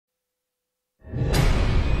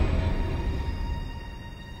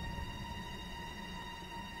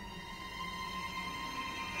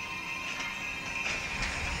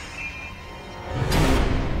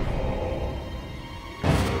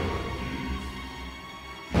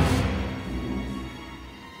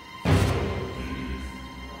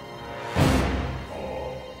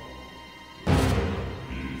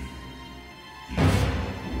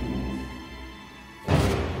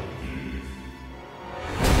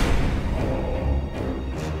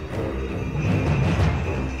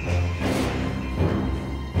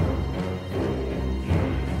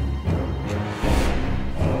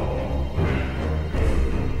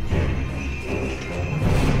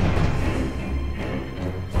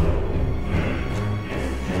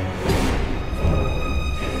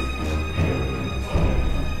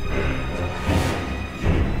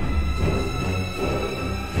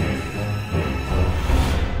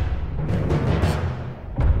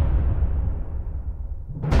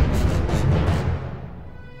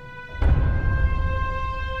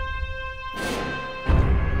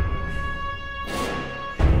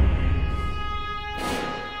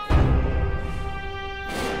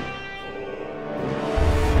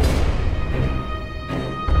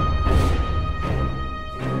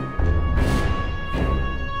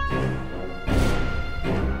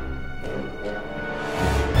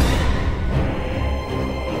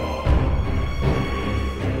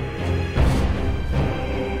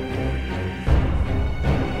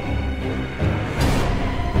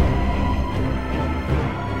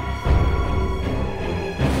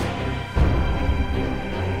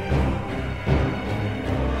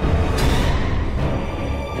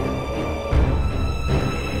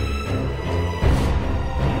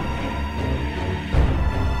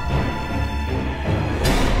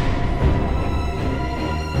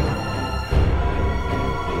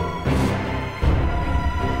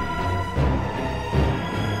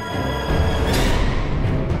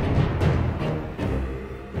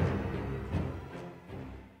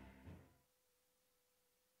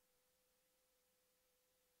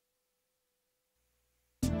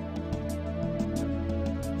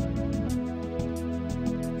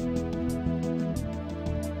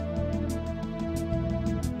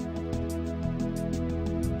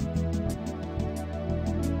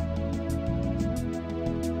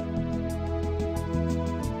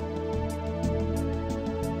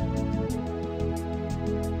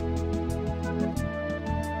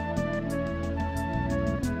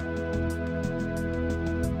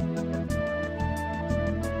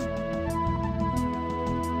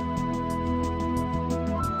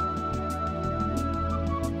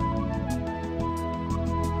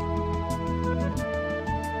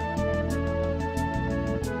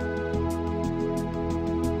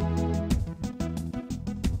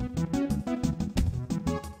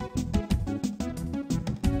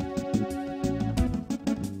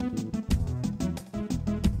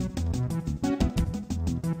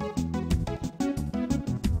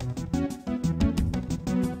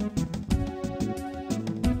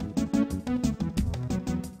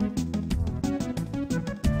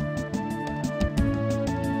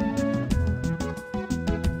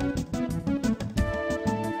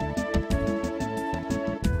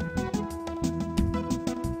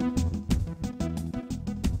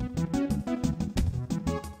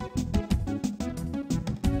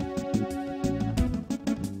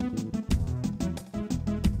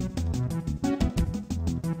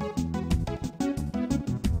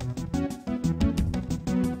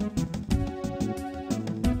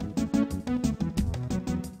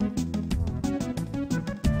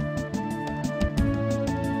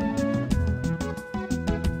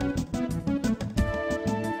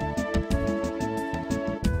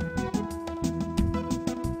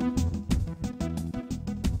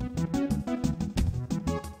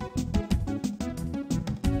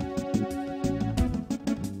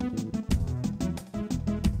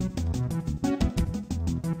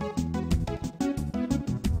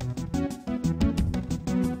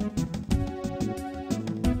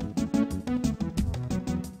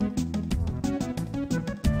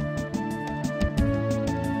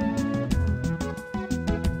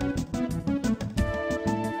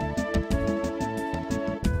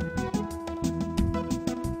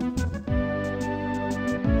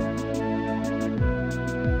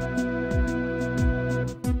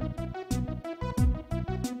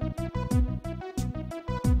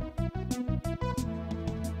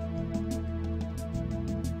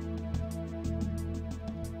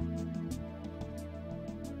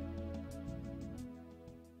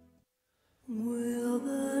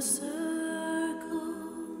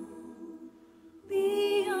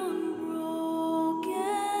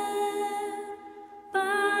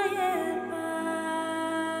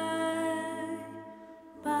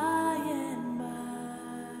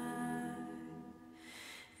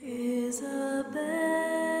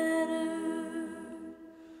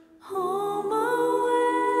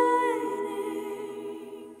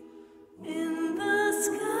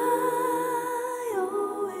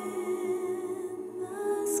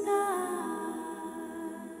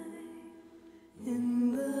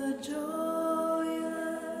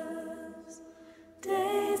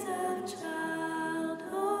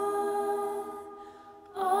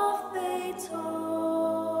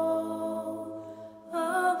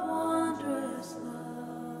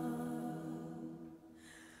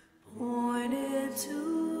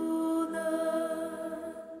to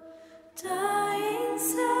the dying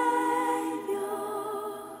Savior.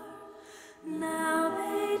 Now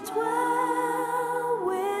they dwell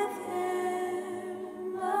with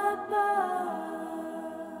him above.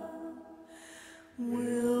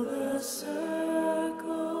 Will the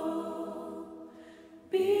circle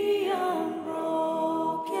be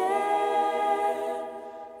unbroken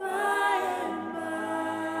by and by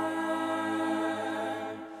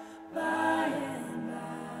and by?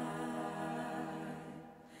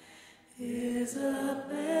 Is a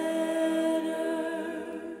better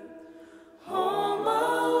home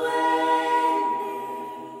awaiting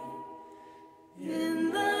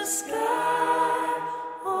in the sky,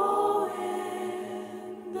 oh,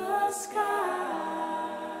 in the sky?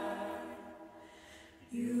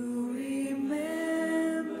 You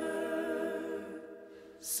remember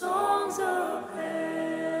songs of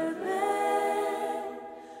heaven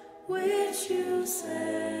which you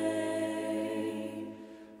sang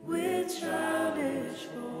with childish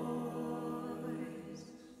voice.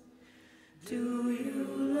 Do you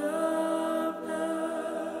love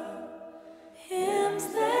the hymns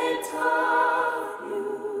they taught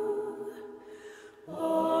you,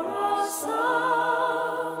 or are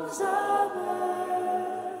songs of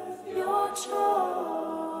earth your choice?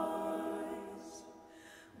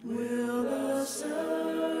 Will the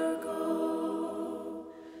circle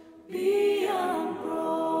be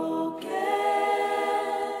unbroken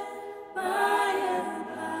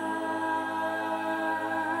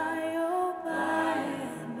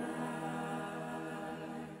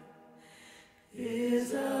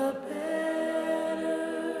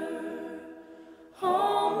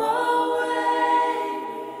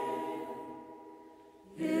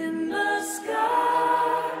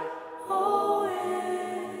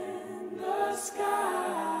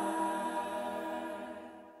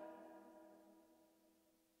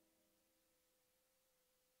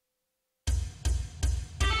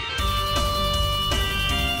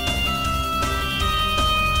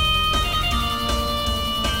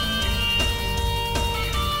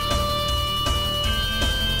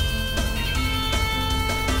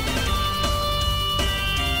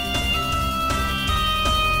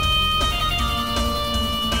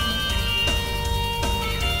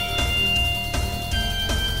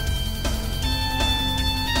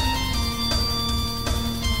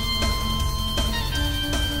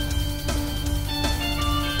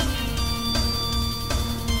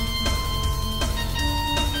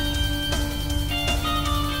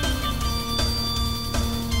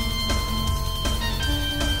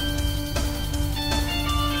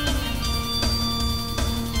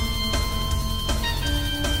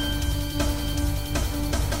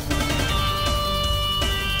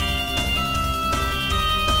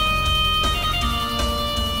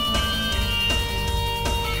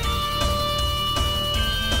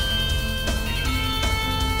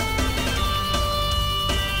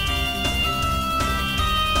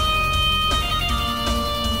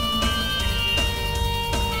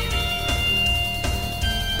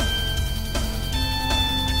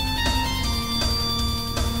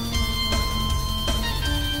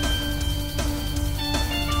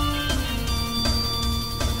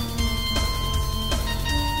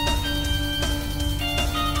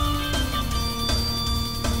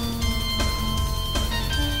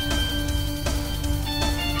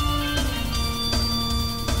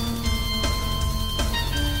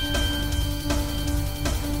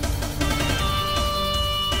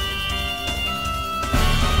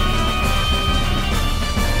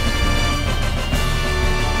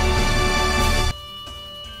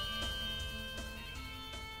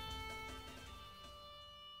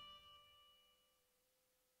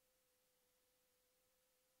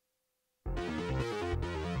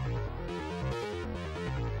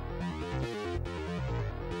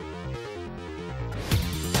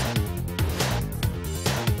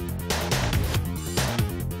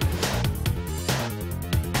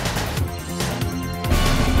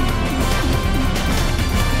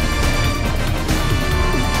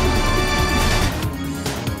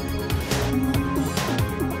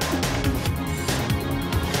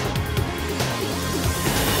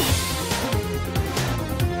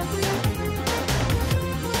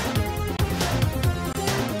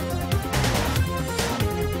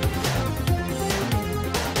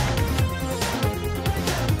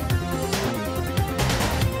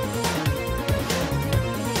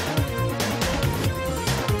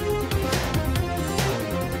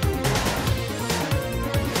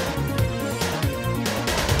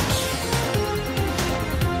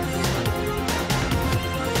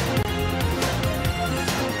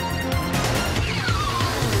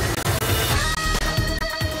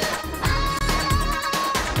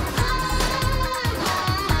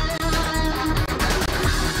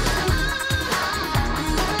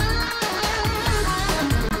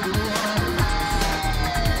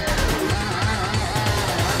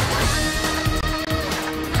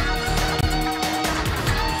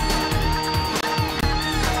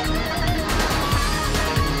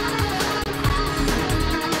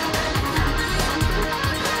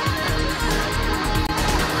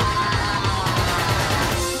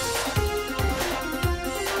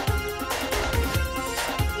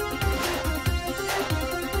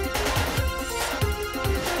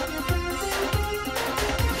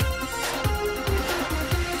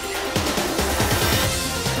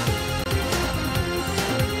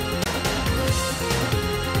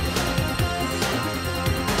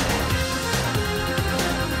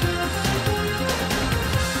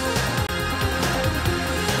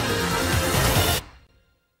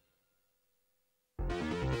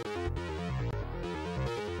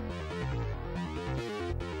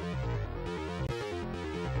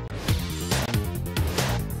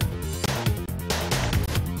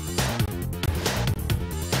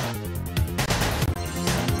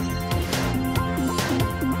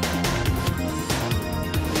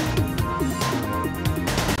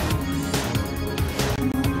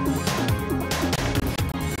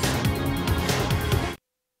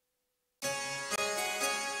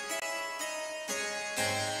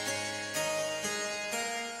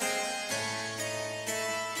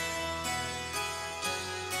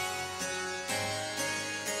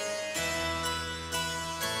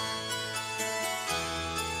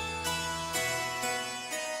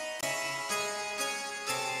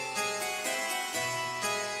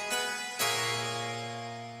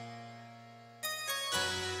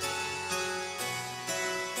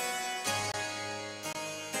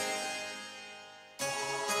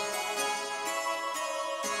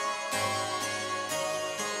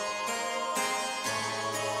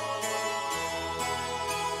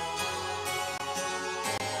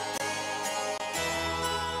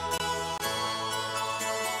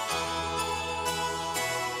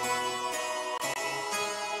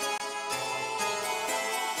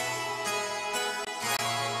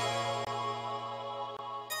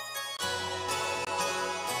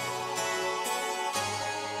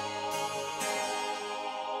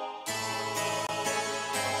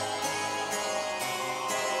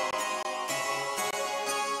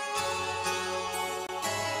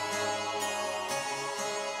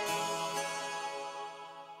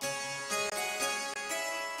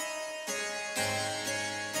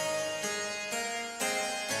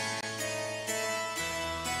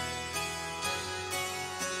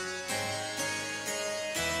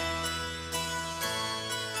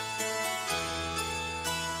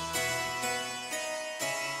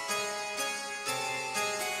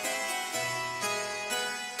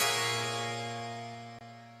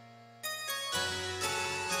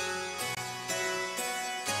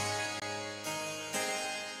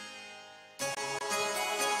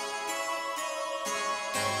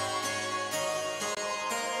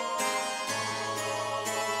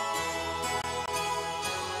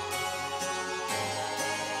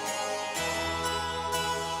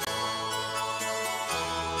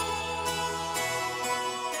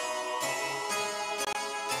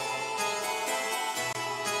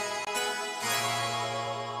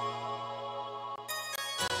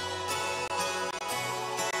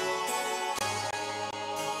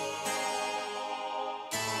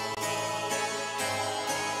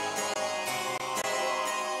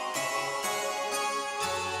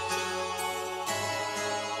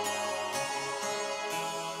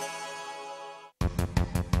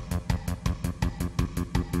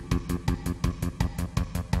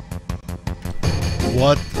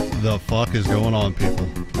What the fuck is going on, people?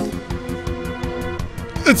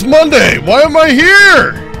 It's Monday! Why am I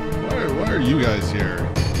here? Why are you guys here?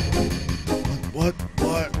 What?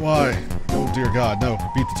 Why? Oh dear God, no.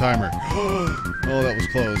 Beat the timer. Oh, that was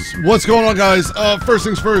close. What's going on, guys? First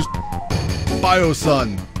things first.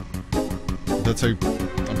 BioSun. That's how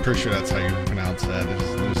I'm pretty sure that's how you pronounce that.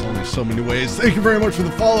 There's only so many ways. Thank you very much for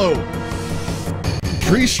the follow.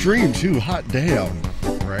 Pre-stream too, hot damn.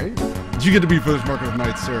 Right? Did you get to be first market of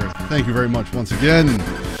night, sir? Thank you very much once again.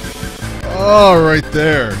 Oh, right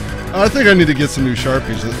there. I think I need to get some new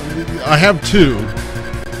Sharpies. I have two,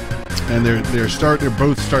 and they're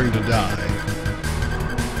both starting to die.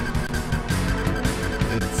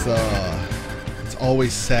 It's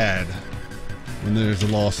always sad when there's a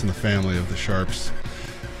loss in the family of the Sharps.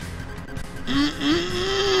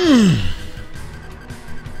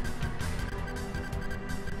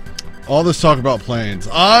 All this talk about planes.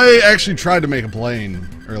 I actually tried to make a plane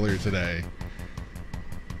earlier today.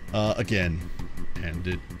 Again. And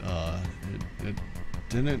it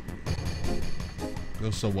didn't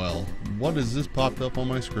go so well. What is this popped up on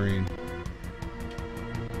my screen?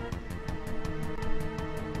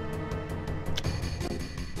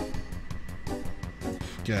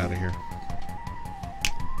 Get out of here.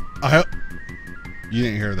 I hope you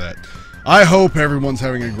didn't hear that. I hope everyone's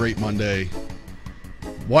having a great Monday.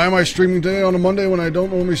 Why am I streaming today on a Monday when I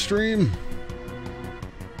don't normally stream?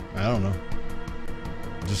 I don't know.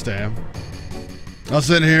 Just am. I was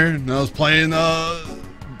sitting here and I was playing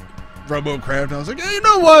Robocraft and I was like, hey, you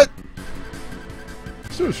know what?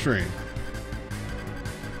 Let's do a stream.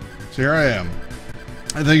 So here I am.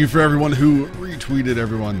 And thank you for everyone who retweeted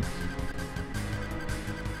everyone.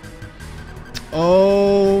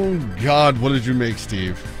 Oh God, what did you make,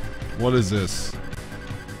 Steve? What is this?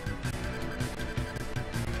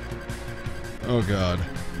 Oh God.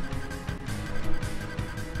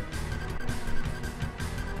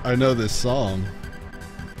 I know this song.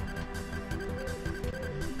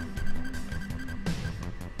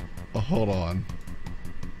 Oh, hold on.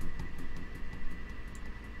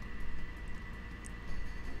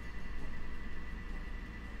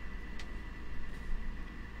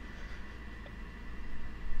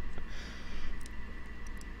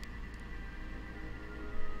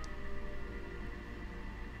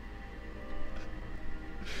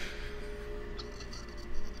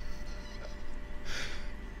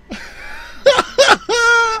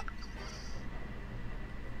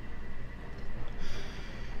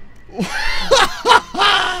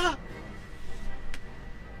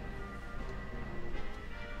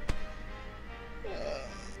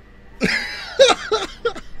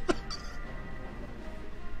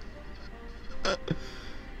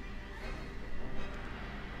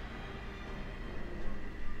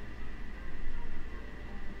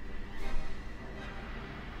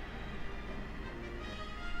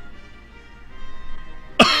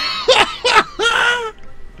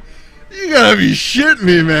 You gotta be shitting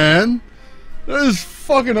me, man. That is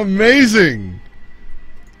fucking amazing.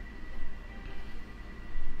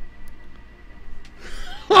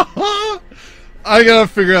 I gotta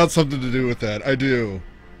figure out something to do with that. I do.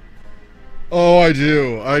 Oh, I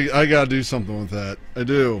do. I gotta do something with that. I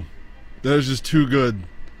do. That is just too good.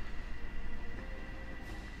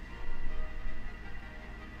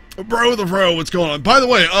 Bro the Pro, what's going on? By the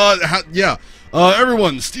way,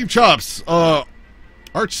 everyone, Steve Chops,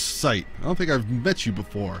 Arch Sight. I don't think I've met you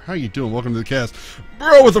before. How you doing? Welcome to the cast.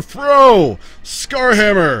 Bro with a Fro!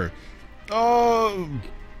 Scarhammer!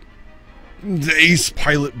 Ace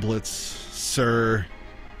Pilot Blitz, sir.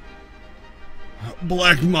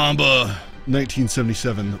 Black Mamba,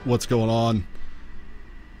 1977. What's going on?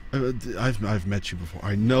 I've met you before.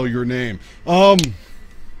 I know your name. I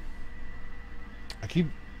keep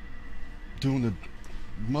doing the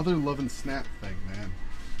mother loving snap thing, man.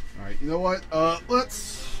 All right, you know what?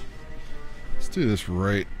 Let's do this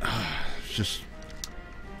right. Just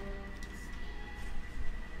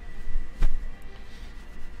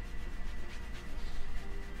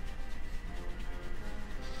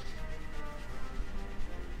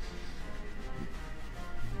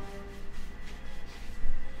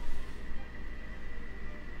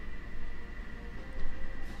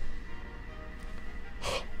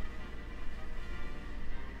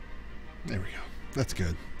there we go. That's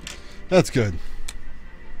good. That's good.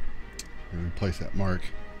 Replace that mark.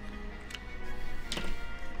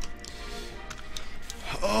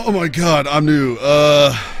 Oh my God, I'm new.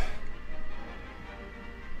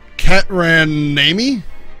 Catranami?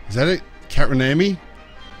 Is that it? Catranami?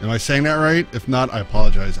 Am I saying that right? If not, I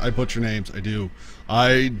apologize. I butcher names. I do.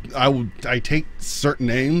 I take certain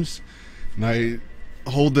names and I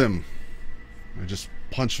hold them I just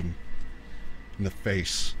punch him in the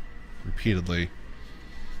face repeatedly.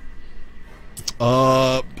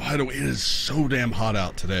 By the way, it is so damn hot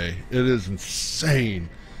out today. It is insane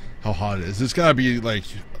how hot it is. It's gotta be like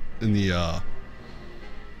in the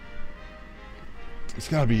it's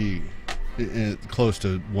gotta be close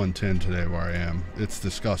to 110 today where I am. It's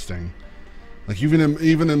disgusting. Like even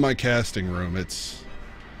in my casting room, it's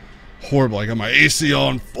horrible. I got my AC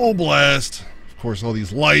on full blast. Of course, all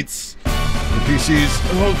these lights, the PCs.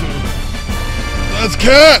 Oh, that's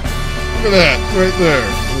Cat. Look at that right there.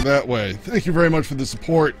 Over that way. Thank you very much for the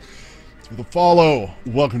support, for the follow.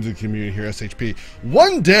 Welcome to the community here, SHP.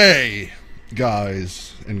 One day,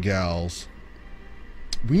 guys and gals,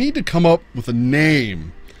 we need to come up with a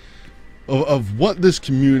name of what this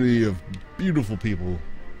community of beautiful people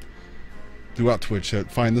throughout Twitch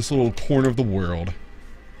that find this little corner of the world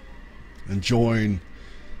and join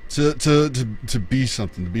to be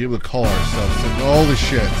something, to be able to call ourselves something. Holy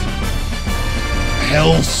shit.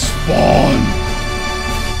 Hellspawn!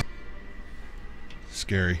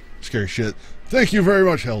 Scary shit. Thank you very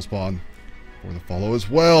much, Hellspawn, for the follow as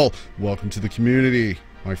well. Welcome to the community,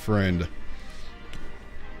 my friend.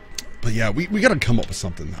 But yeah, we gotta come up with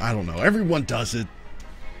something. I don't know. Everyone does it.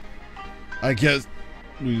 I guess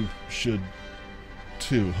we should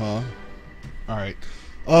too, huh? Alright.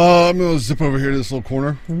 I'm gonna zip over here to this little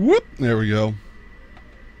corner. Whoop! There we go.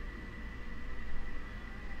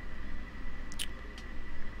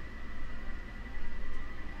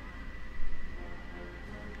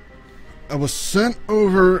 I was sent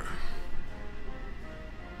over...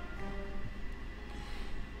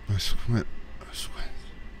 I squint.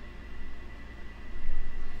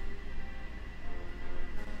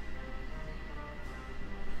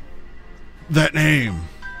 That name.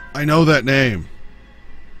 I know that name.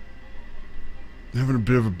 I'm having a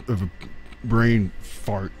bit of a brain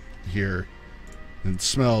fart here. And it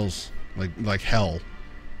smells like hell.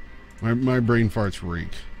 My brain farts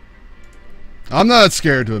reek. I'm not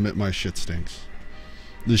scared to admit my shit stinks.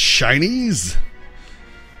 The shinies?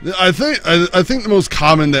 I think the most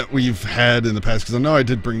common that we've had in the past, because I know I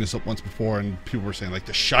did bring this up once before, and people were saying like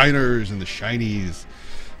the shiners and the shinies.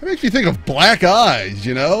 It makes me think of Black Eyes,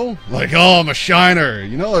 you know? Like, oh, I'm a shiner.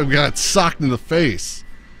 You know, I got socked in the face.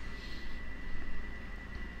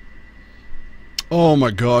 Oh my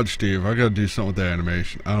god, Steve. I gotta do something with that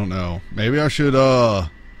animation. I don't know. Maybe I should, I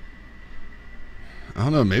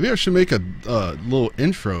don't know. Maybe I should make a little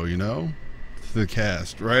intro, you know? To the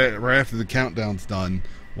cast. Right after the countdown's done.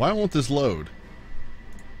 Why won't this load?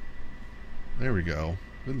 There we go.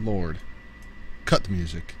 Good lord. Cut the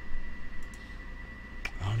music.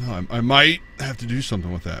 I don't know. I might have to do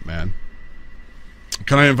something with that, man.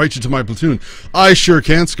 Can I invite you to my platoon? I sure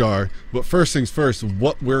can, Scar. But first things first,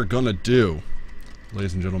 what we're gonna do,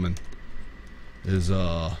 ladies and gentlemen, is,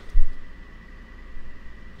 what's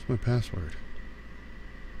my password?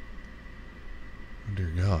 Oh,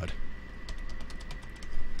 dear God.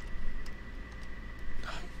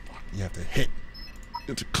 Oh, fuck. You have to hit. You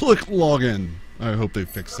have to click login. I hope they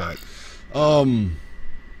fix that.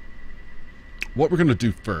 What we're gonna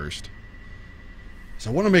do first is I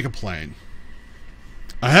want to make a plane.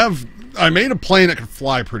 I made a plane that could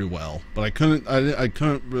fly pretty well, but I couldn't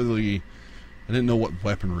really, I didn't know what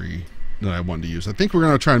weaponry that I wanted to use. I think we're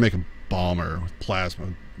gonna try to make a bomber with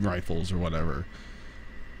plasma rifles or whatever.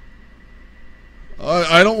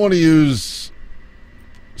 I don't want to use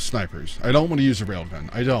snipers. I don't want to use a railgun.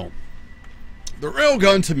 I don't. The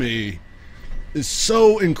railgun to me is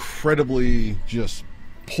so incredibly just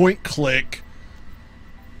point click.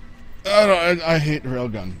 I hate the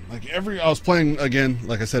railgun. Like I was playing again,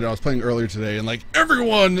 like I said, I was playing earlier today, and like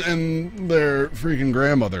everyone and their freaking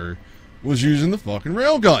grandmother was using the fucking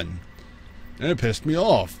railgun, and it pissed me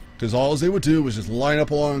off because all they would do was just line up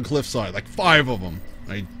along the cliffside, like 5 of them.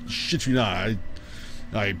 I shit you not,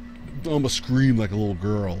 I almost screamed like a little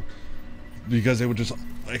girl because they would just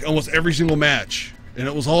like almost every single match, and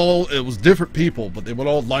it was different people, but they would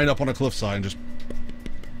all line up on a cliffside and just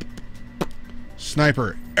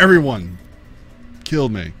sniper. Everyone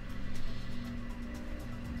killed me.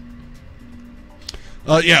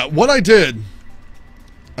 Yeah, what I did,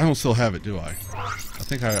 I don't still have it, do I? I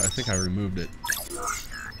think I removed it.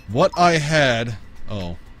 What I had,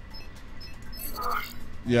 oh,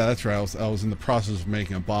 yeah, that's right. I was in the process of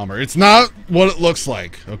making a bomber. It's not what it looks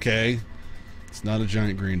like, okay? It's not a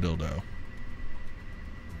giant green dildo.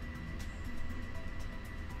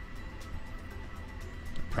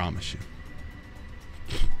 I promise you.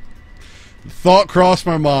 The thought crossed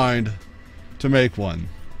my mind to make one,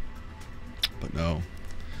 but no.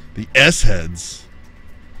 The S-heads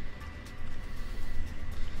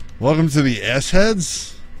Welcome to the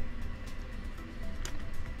S-Heads.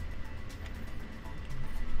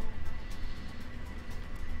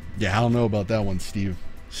 Yeah, I don't know about that one,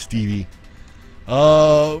 Stevie.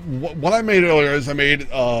 What I made earlier is I made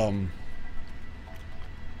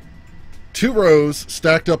 2 rows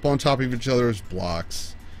stacked up on top of each other's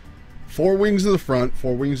blocks, 4 wings in the front,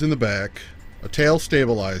 4 wings in the back, a tail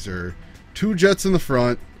stabilizer, 2 jets in the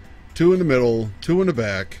front, 2 in the middle, 2 in the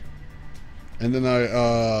back, and then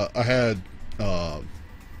I had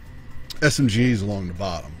SMGs along the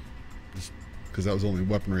bottom, just because that was the only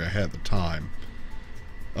weaponry I had at the time.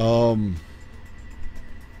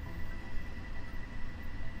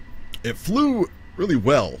 It flew really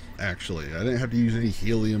well, actually. I didn't have to use any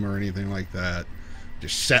helium or anything like that.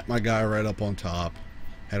 Just set my guy right up on top.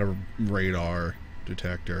 Had a radar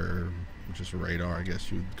detector, which is a radar, I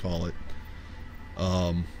guess you would call it.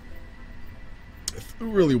 It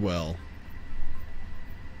flew really well.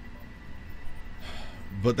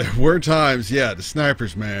 But there were times, yeah, the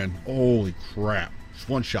snipers, man, holy crap. Just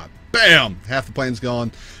one shot. Bam! Half the plane's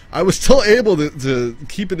gone. I was still able to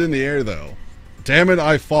keep it in the air, though. Damn it,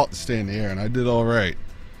 I fought to stay in the air, and I did all right.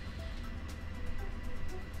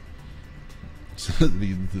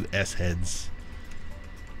 the S-Heads.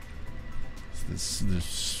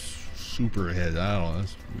 This super head. I don't know.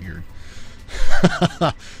 That's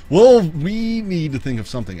weird. Well, we need to think of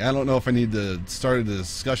something. I don't know if I need to start a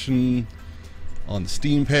discussion on the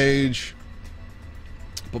Steam page.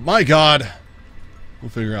 But my God, we'll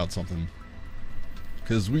figure out something.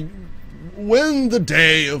 Because when the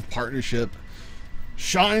day of partnership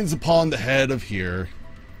shines upon the head of here,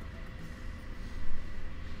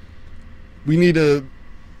 we need to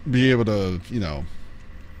be able to, you know,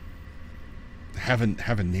 have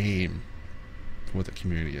a name for what the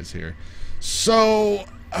community is here. So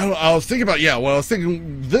I was thinking about, yeah, well, I was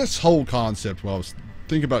thinking this whole concept, what I was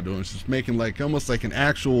thinking about doing is just making like almost like an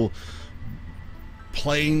actual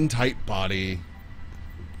plane type body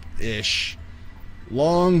ish,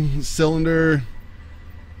 long cylinder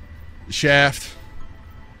shaft,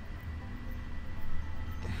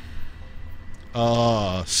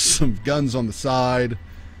 some guns on the side,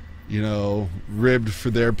 you know, ribbed for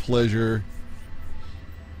their pleasure.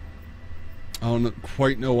 I don't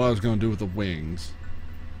quite know what I was going to do with the wings,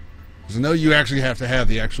 because I know you actually have to have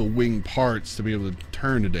the actual wing parts to be able to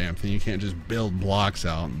turn the damn thing. You can't just build blocks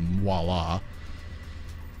out and voila.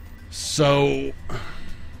 So,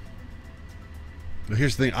 but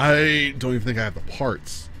here's the thing, I don't even think I have the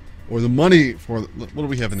parts or the money for, what do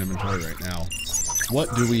we have in inventory right now?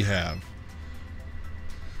 What do we have?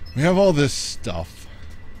 We have all this stuff.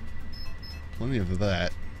 Plenty of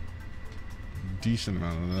that. Decent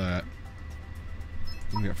amount of that.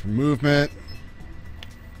 We got for movement.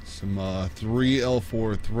 Some 3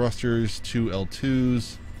 L4 thrusters, 2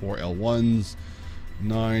 L2s, 4 L1s,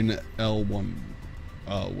 9 L1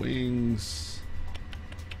 wings.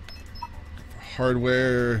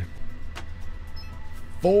 Hardware.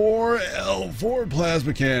 4 L4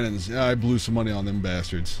 plasma cannons. Yeah, I blew some money on them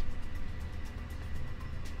bastards.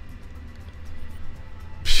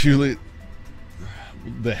 Purely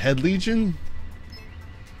the Head Legion?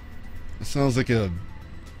 It sounds like a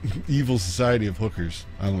evil society of hookers.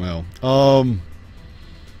 I don't know.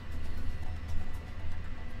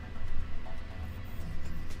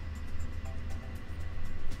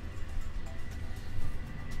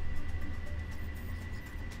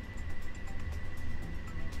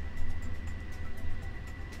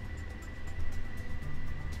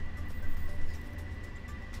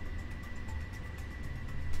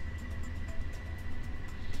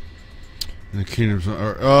 The Kingdoms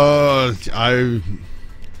are, I've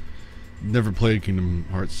never played Kingdom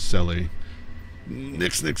Hearts Selly.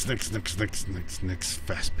 Nix,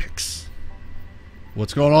 fast picks.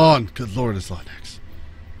 What's going on? Good Lord, it's Latinx.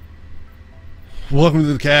 Welcome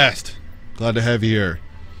to the cast. Glad to have you here.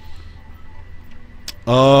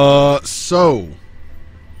 So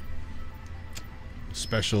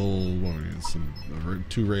special, some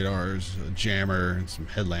 2 radars, a jammer, and some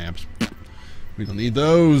headlamps. We don't need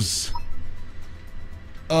those.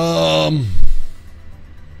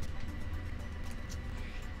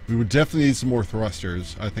 We would definitely need some more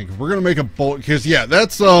thrusters, I think. If we're gonna make a bolt, because yeah,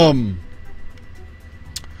 that's Word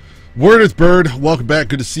is Bird. Welcome back.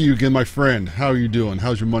 Good to see you again, my friend. How are you doing?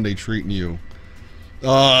 How's your Monday treating you?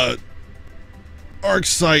 Arc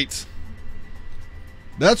sight.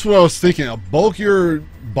 That's what I was thinking. A bulkier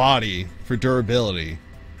body for durability.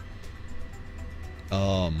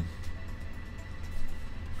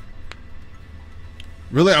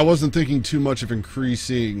 Really, I wasn't thinking too much of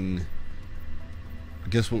increasing, I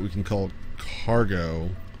guess what we can call cargo.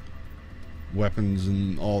 weapons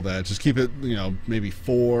and all that. Just keep it, you know, maybe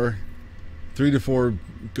 3 to 4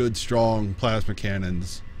 good, strong plasma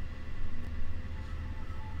cannons.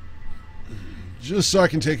 Just so I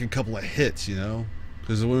can take a couple of hits, you know?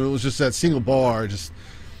 Because when it was just that single bar, just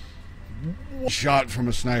shot from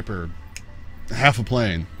a sniper, half a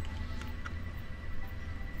plane.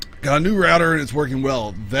 Got a new router and it's working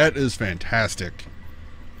well. That is fantastic.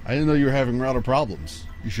 I didn't know you were having router problems.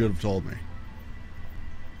 You should have told me.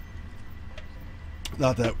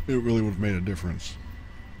 Not that it really would have made a difference.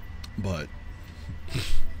 But,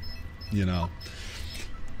 you know.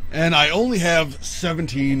 And I only have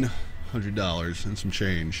 $1,700 and some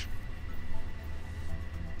change.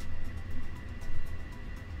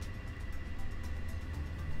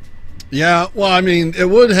 Yeah, well, I mean, it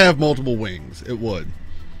would have multiple wings. It would.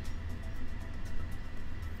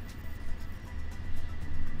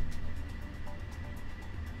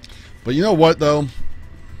 But you know what, though?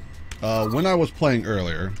 When I was playing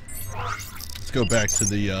earlier, let's go back to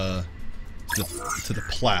the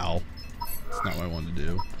plow. That's not what I wanted to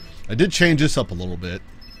do. I did change this up a little bit.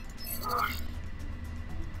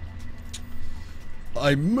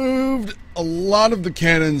 I moved a lot of the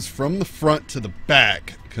cannons from the front to the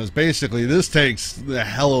back, because basically this takes the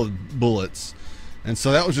hell of bullets, and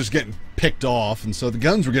so that was just getting picked off, and so the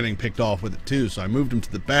guns were getting picked off with it too, so I moved them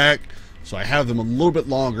to the back, so I have them a little bit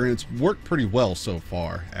longer, and it's worked pretty well so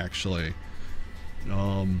far, actually.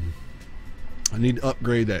 I need to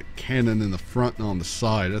upgrade that cannon in the front and on the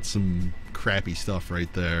side. That's some crappy stuff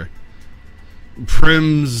right there.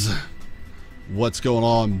 Prims, what's going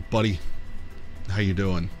on, buddy? How you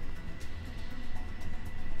doing?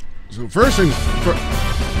 So first things first.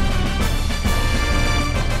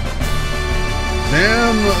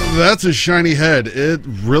 Damn, that's a shiny head. It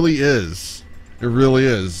really is. It really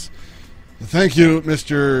is. Thank you,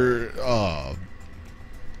 Mr.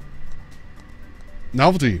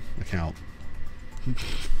 Novelty account.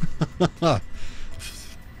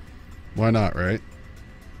 Why not, right?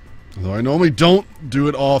 Although I normally don't do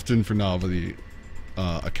it often for novelty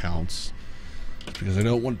accounts, because I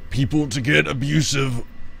don't want people to get abusive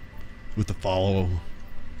with the follow.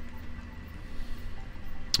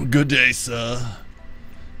 Good day, sir.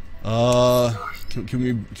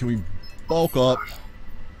 Can we bulk up?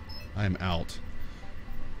 I am out.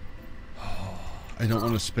 I don't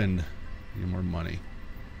want to spend any more money.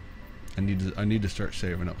 I need to start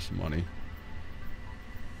saving up some money.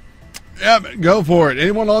 Yeah, go for it.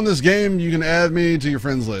 Anyone on this game, you can add me to your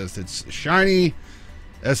friends list. It's shiny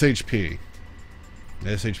SHP.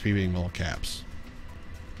 SHP being all caps.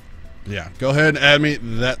 Yeah, go ahead and add me.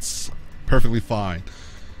 That's perfectly fine.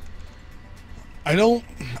 I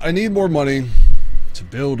need more money to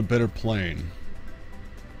build a better plane.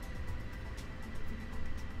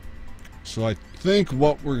 So I think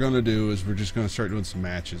what we're going to do is we're just going to start doing some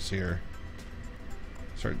matches here.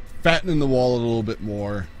 Start fattening the wallet a little bit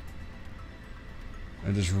more.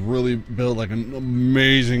 And just really build like an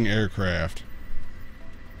amazing aircraft.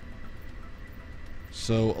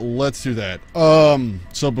 So let's do that.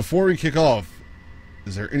 So before we kick off,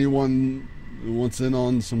 is there anyone who wants in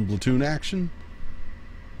on some platoon action?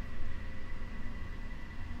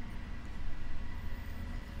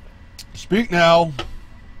 Speak now,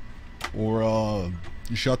 or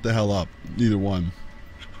you shut the hell up. Either one.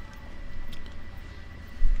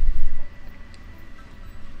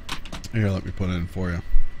 Here, let me put it in for you.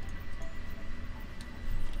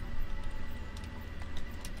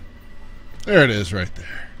 There it is, right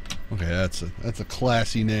there. Okay, that's a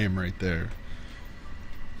classy name right there.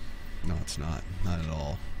 No, it's not. Not at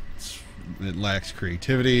all. It lacks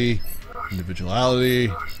creativity,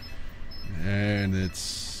 individuality, and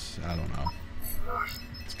it's, I don't know.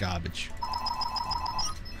 It's garbage.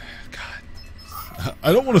 God.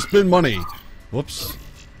 I don't want to spend money. Whoops.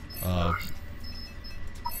 Let's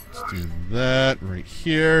do that right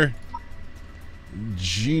here.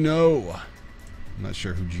 Gino. I'm not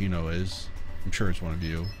sure who Gino is. I'm sure it's one of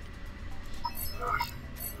you.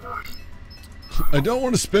 I don't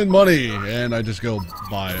want to spend money, and I just go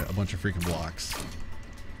buy a bunch of freaking blocks.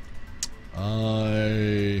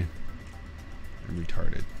 I am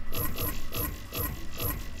retarded.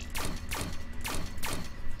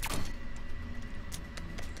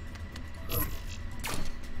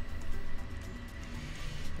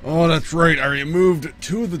 Oh, that's right. I removed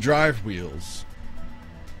 2 of the drive wheels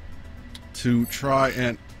to try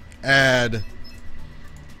and add,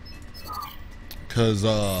 because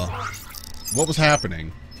what was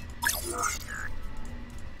happening?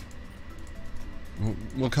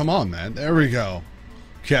 Well, come on, man. There we go.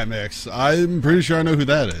 Cat Mix. I'm pretty sure I know who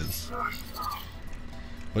that is.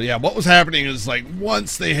 But yeah, what was happening is like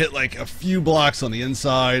once they hit like a few blocks on the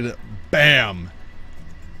inside, bam,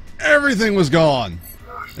 everything was gone,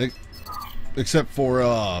 except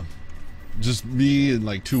for just me and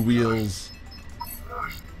like 2 wheels.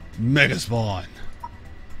 Mega spawn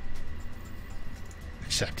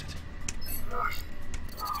accepted.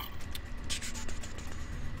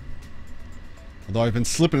 Although I've been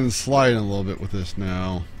slipping and sliding a little bit with this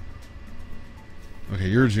now. Okay,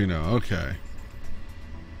 you're Juno. Okay.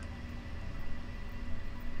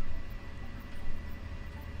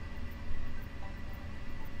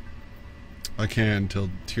 I can till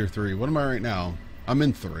tier 3. What am I right now? I'm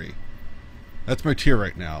in 3. That's my tier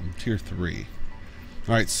right now. I'm tier 3.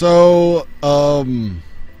 Alright, so,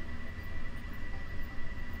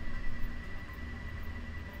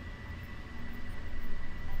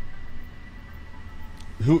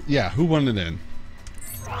 who won it in?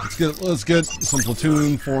 Let's get some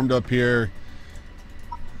platoon formed up here.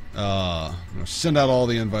 Send out all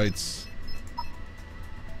the invites.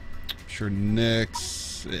 I'm sure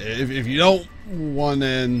Nick's. If you don't want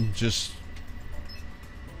in, just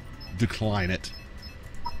decline it.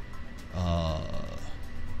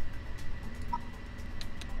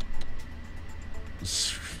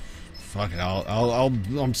 Fuck it.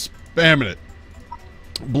 I'm spamming it.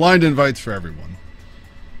 Blind invites for everyone.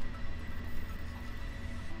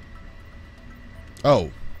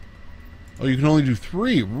 Oh, you can only do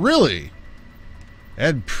 3. Really?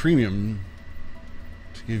 Add premium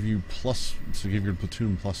to give you your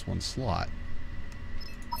platoon +1 slot.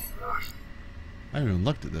 I haven't even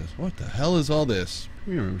looked at this. What the hell is all this?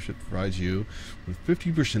 Premium membership provides you with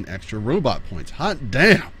 50% extra robot points. Hot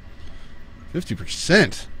damn!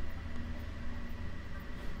 50%.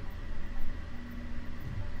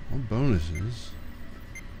 What bonuses?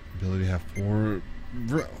 Ability to have 4.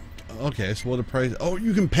 Okay, so what the price? Oh,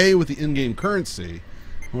 you can pay with the in-game currency.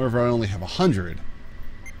 However, I only have 100.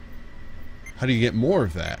 How do you get more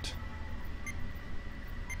of that?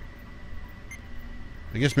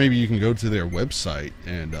 I guess maybe you can go to their website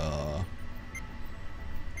and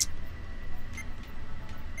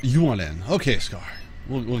you want in? Okay, Scar,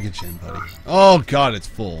 we'll get you in, buddy. Oh God, it's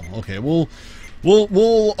full. Okay, we'll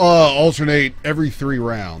alternate every 3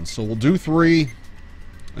 rounds. So we'll do 3,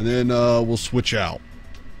 and then we'll switch out.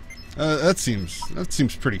 That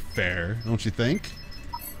seems pretty fair, don't you think?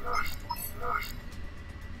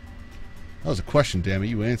 That was a question, damn it.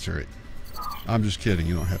 You answer it. I'm just kidding.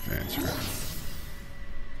 You don't have to answer it.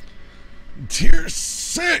 Tier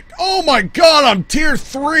 6. Oh my God, I'm tier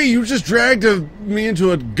 3. You just dragged me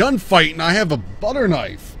into a gunfight, and I have a butter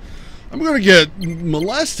knife. I'm gonna get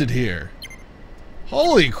molested here.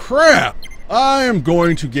 Holy crap! I am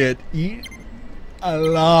going to get eaten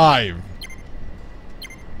alive.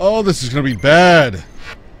 Oh, this is gonna be bad.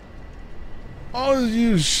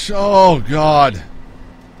 Oh God.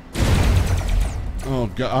 Oh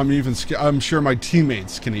God, I'm even scared. I'm sure my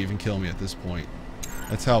teammates can even kill me at this point.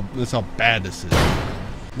 That's how bad this is.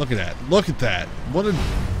 Look at that. Look at that. What a...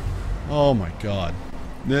 Oh my God.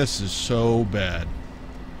 This is so bad.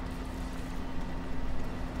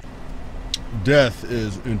 Death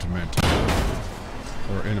is intimate.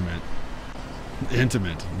 Or intimate.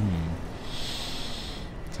 Intimate.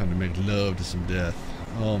 Time to make love to some death.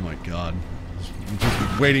 Oh my God. I'm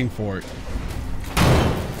just waiting for it.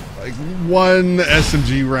 Like, one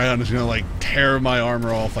SMG round is gonna like tear my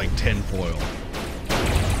armor off like tinfoil.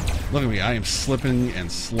 Look at me, I am slipping and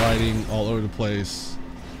sliding all over the place.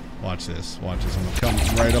 Watch this, watch this. I'm gonna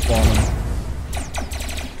come right up on him.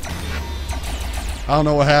 I don't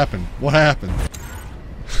know what happened. What happened?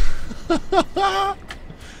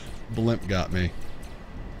 Blimp got me.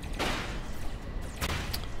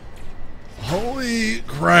 Holy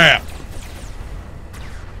crap.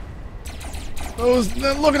 Look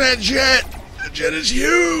at that jet! The jet is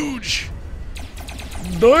huge!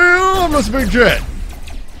 Damn, that's a big jet!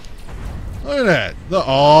 Look at that.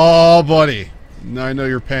 Oh, buddy. Now I know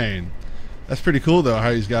your pain. That's pretty cool, though,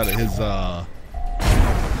 how he's got his,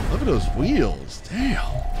 Look at those wheels.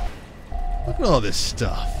 Damn. Look at all this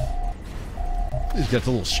stuff. He's got the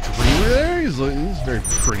little streamer there. He's very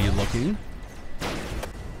pretty looking.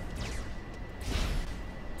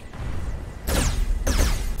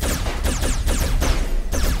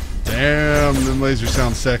 Damn, them lasers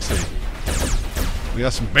sound sexy. We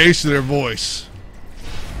got some bass to their voice.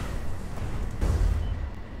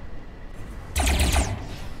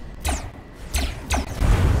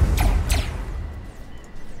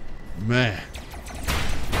 Man.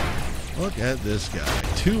 Look at this guy.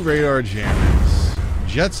 2 radar jammers.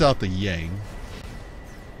 Jets out the yang.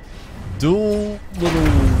 Dual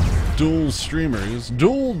dual streamers.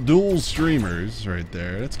 Dual streamers right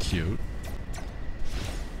there. That's cute.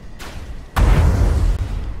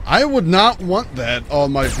 I would not want that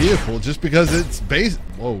on my vehicle just because it's based.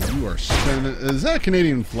 Whoa, you are spinning. Is that a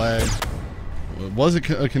Canadian flag? Was it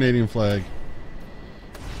a Canadian flag?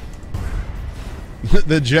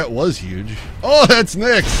 The jet was huge. Oh, that's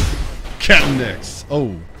Nix. Captain Nix.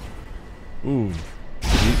 Oh. Ooh.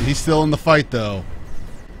 He's still in the fight, though.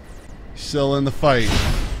 He's still in the fight.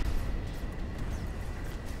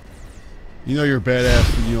 You know you're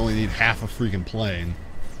badass when you only need half a freaking plane.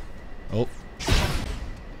 Oh.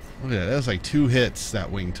 Look at that. That was like 2 hits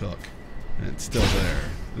that wing took. And it's still there.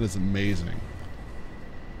 It is amazing.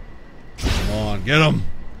 Come on, get him!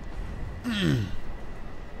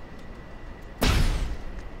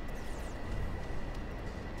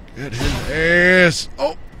 Get his ass!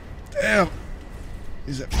 Oh! Damn!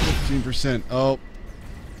 He's at 15%. Oh.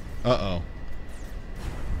 Uh-oh.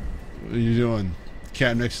 What are you doing?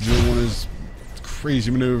 Cat Nix is doing one of his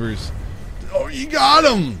crazy maneuvers. Oh, you got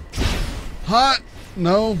him! Hot!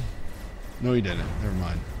 No. No, he didn't. Never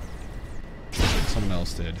mind. Someone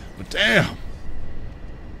else did. But damn!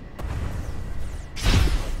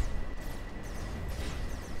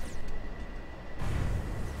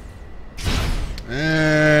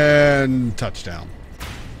 And touchdown.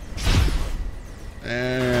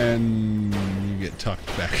 And you get tucked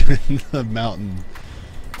back in the mountain.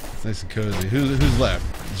 It's nice and cozy. Who's left?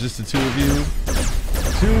 It's just the 2 of you?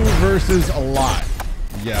 2 versus a lot.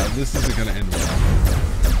 Yeah, this isn't gonna end well.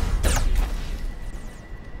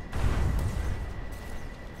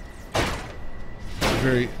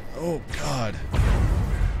 Very. Oh God.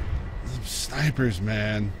 Some snipers,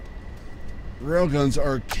 man. Railguns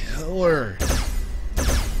are killer.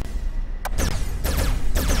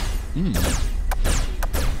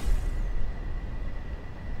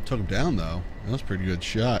 Took him down though. That was a pretty good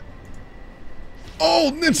shot.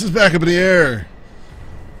 Oh, Nix is back up in the air.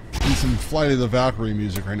 Need some Flight of the Valkyrie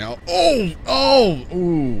music right now. Oh, oh,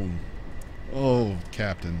 ooh, oh,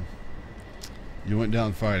 Captain. You went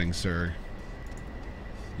down fighting, sir.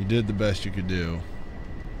 You did the best you could do.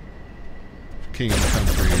 King of the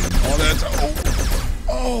country and all that.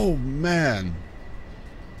 Oh, man.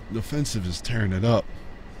 The offensive is tearing it up.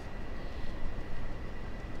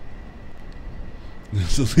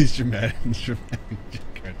 This is the least dramatic.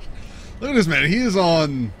 Look at this man. He is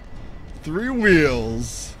on 3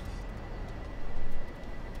 wheels.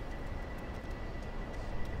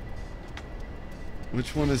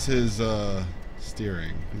 Which one is his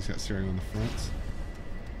steering? He's got steering on the fronts.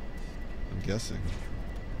 I'm guessing.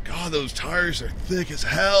 God, those tires are thick as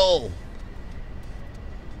hell.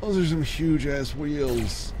 Those are some huge ass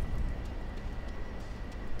wheels.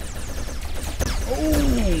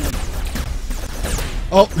 Oh!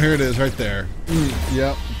 Oh, here it is, right there.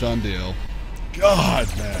 Yep, done deal. God,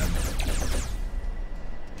 man.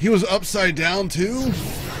 He was upside down, too?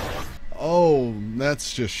 Oh,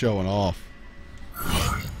 that's just showing off.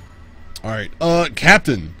 Alright,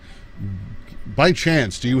 Captain. By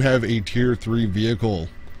chance, do you have a Tier 3 vehicle?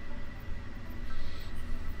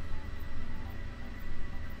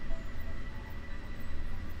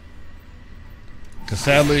 Because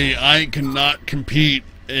sadly, I cannot compete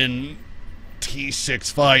in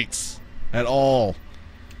T6 fights at all.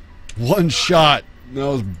 One shot, and I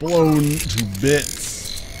was blown to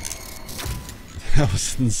bits. That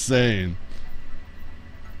was insane.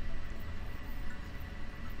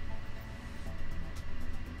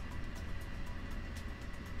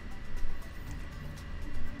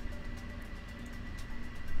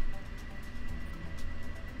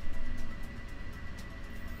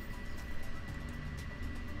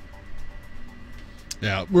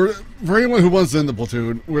 Yeah, we're for anyone who wants in the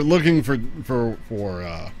platoon, we're looking for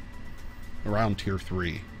around Tier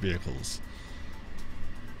 3 vehicles.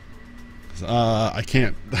 I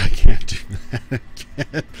can't do that. I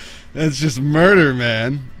can't. That's just murder,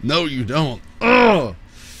 man. No, you don't. Ugh.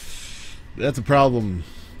 That's a problem,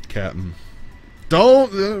 Captain.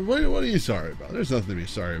 Don't. What are you sorry about? There's nothing to be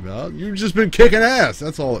sorry about. You've just been kicking ass.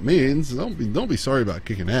 That's all it means. Don't be sorry about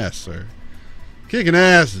kicking ass, sir. Kicking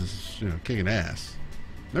ass is, kicking ass.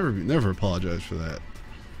 Never apologize for that.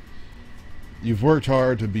 You've worked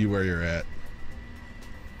hard to be where you're at.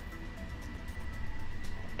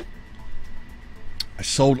 I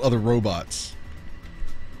sold other robots.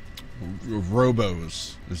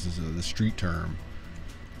 Robos. This is the street term.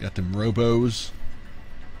 Got them robos.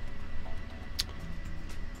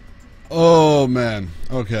 Oh man.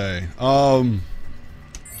 Okay.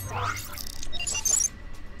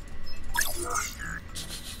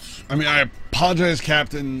 I mean, I apologize,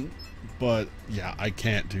 Captain, but yeah, I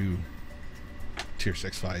can't do Tier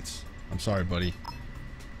 6 fights. I'm sorry, buddy.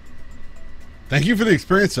 Thank you for the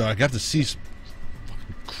experience, though. I got to see some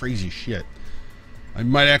fucking crazy shit. I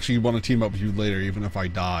might actually want to team up with you later, even if I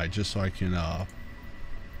die, just so I can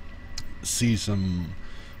see some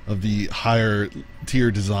of the higher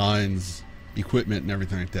tier designs, equipment, and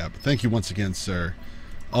everything like that. But thank you once again, sir.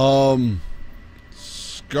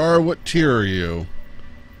 Scar, what tier are you?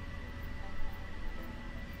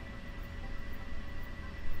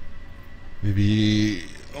 Maybe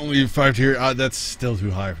only 5 tier. That's still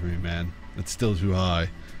too high for me, man. That's still too high.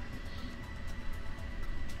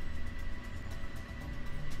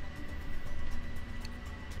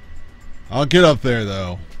 I'll get up there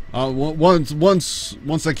though. Once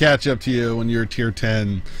I catch up to you when you're tier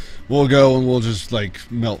 10, we'll go and we'll just like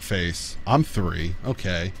melt face. I'm 3.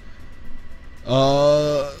 Okay.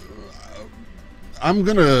 I'm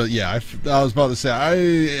gonna. Yeah, I was about to say.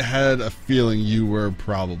 I had a feeling you were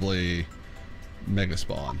probably Mega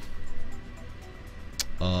Spawn.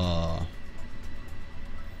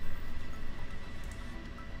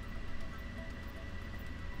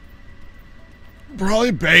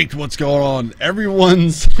 Probably baked. What's going on?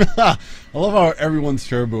 Everyone's. I love how everyone's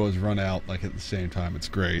turbos run out like at the same time. It's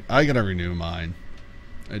great. I gotta renew mine.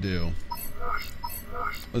 I do.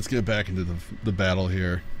 Let's get back into the battle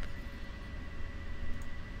here.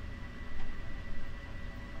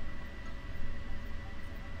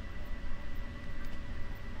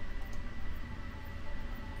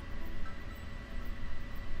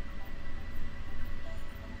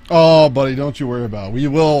 Oh, buddy, don't you worry about it. We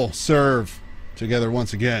will serve together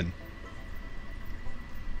once again.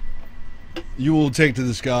 You will take to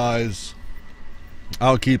the skies.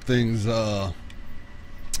 I'll keep things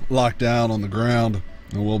locked down on the ground,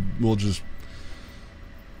 and we'll just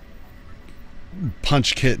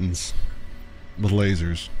punch kittens with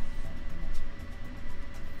lasers.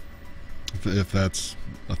 If that's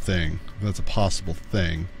a thing, if that's a possible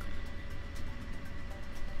thing.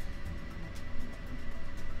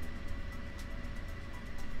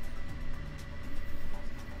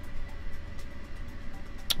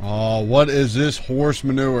 Oh, what is this horse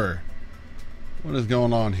manure? What is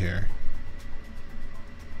going on here?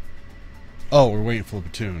 Oh, we're waiting for the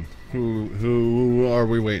platoon. Who are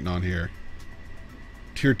we waiting on here?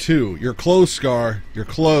 Tier 2. You're close, Scar. You're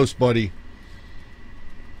close, buddy.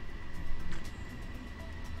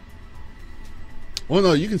 Well,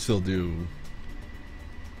 no, you can still do...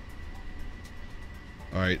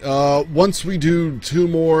 Alright, once we do 2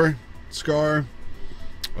 more, Scar,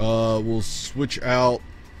 we'll switch out...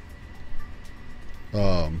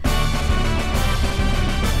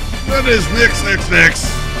 That is Nix.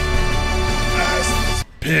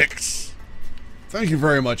 Picks. Thank you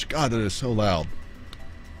very much. God, that is so loud.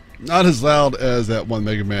 Not as loud as that one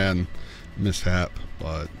Mega Man mishap,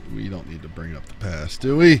 but we don't need to bring up the past,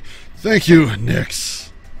 do we? Thank you,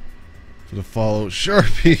 Nix, for the follow.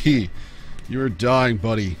 Sharpie, you're dying,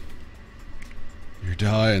 buddy. You're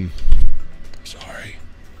dying. Sorry.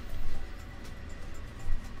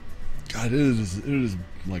 God, it is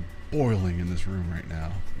like boiling in this room right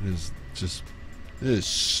now. It is just, it is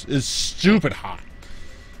stupid hot.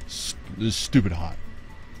 It is stupid hot.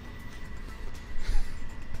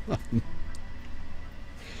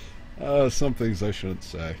 Some things I shouldn't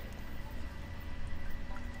say.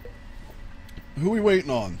 Who are we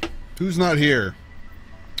waiting on? Who's not here?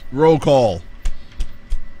 Roll call.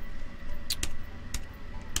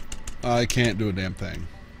 I can't do a damn thing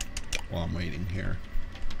while I'm waiting here.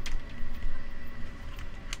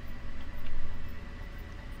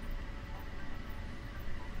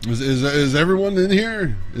 Is everyone in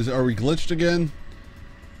here? Are we glitched again?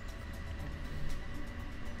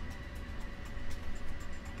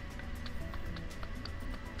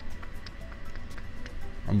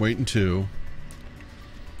 I'm waiting too.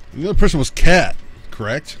 The other person was Cat,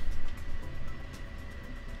 correct?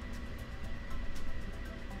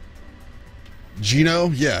 Gino?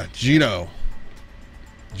 Yeah, Gino.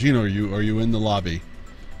 Gino, are you in the lobby?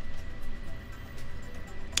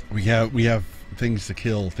 We have things to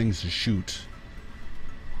kill, things to shoot.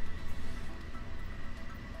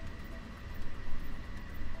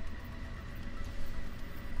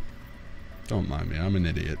 Don't mind me, I'm an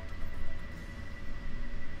idiot.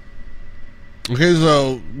 Okay,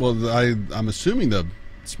 so, well, I'm assuming the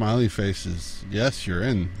smiley face is, yes, you're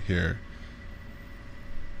in here.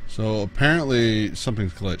 So, apparently,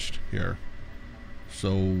 something's glitched here.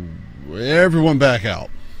 So, everyone back out.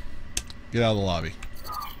 Get out of the lobby.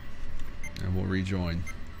 And we'll rejoin.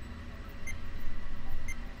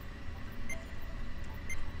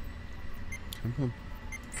 Can't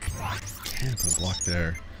put a block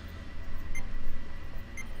there.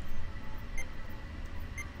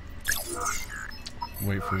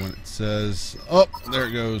 Wait for when it says... Oh, there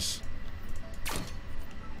it goes.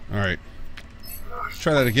 Alright. Let's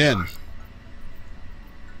try that again.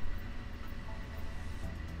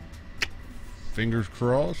 Fingers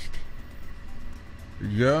crossed.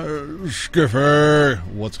 Yeah, Skipper.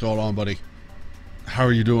 What's going on, buddy? How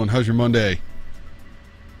are you doing? How's your Monday?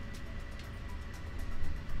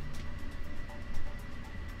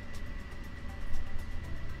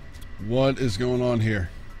 What is going on here?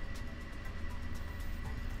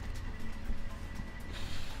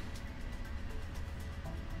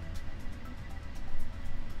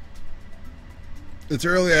 It's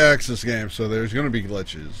early access game, so there's going to be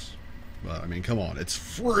glitches. But, I mean, come on. It's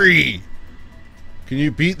free! Can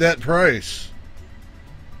you beat that price?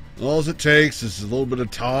 All it takes is a little bit of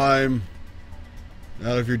time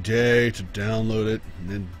out of your day to download it, and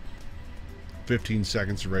then 15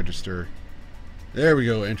 seconds to register. There we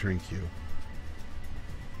go, entering queue.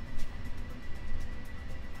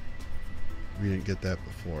 We didn't get that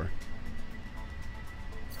before.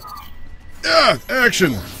 Yeah,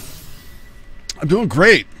 action! I'm doing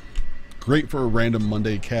great. Great for a random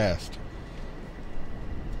Monday cast.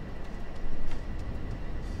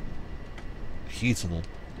 Heat's a little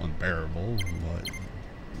unbearable, but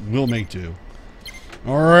we'll make do.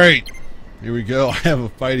 Alright, here we go. I have a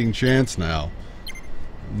fighting chance now.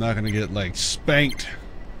 I'm not gonna get, like, spanked.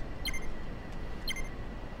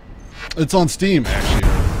 It's on Steam, actually.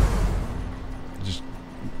 Just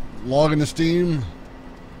log into Steam,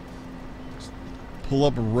 pull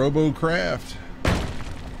up a Robocraft,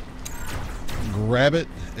 grab it,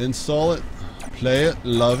 install it, play it,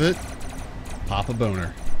 love it, pop a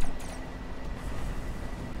boner.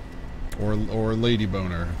 Or lady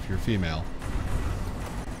boner if you're female.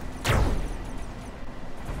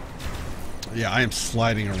 Yeah, I am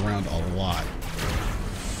sliding around a lot.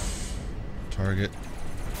 Target.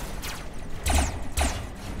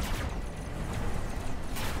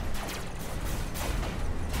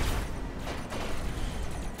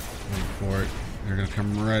 Wait for it. They're gonna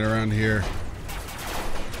come right around here.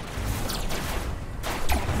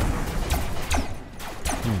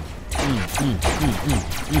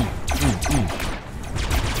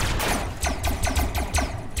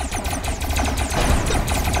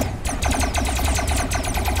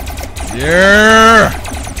 Yeah!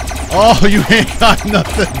 Oh, you ain't got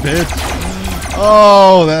nothing, bitch.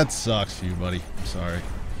 Oh, that sucks for you, buddy. I'm sorry.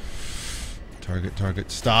 Target,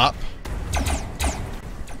 target, stop.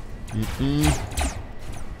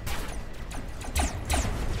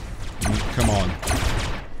 Come on.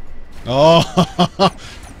 Oh!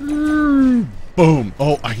 Boom.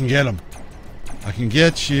 Oh, I can get him. I can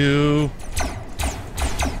get you.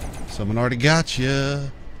 Someone already got you.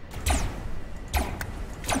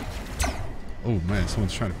 Oh, man.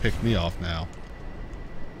 Someone's trying to pick me off now.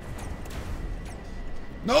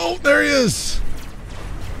 No, there he is.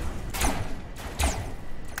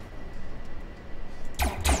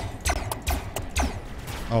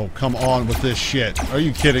 Oh, come on with this shit. Are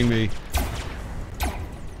you kidding me?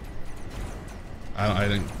 I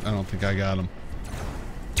don't think I got him.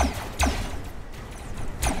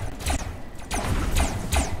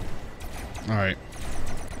 Alright.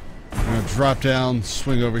 I'm gonna drop down,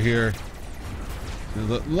 swing over here.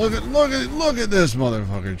 Look at this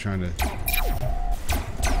motherfucker trying to.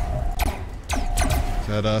 Is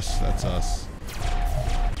that us? That's us.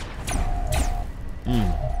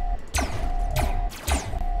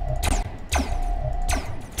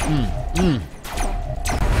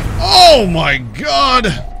 Oh my god!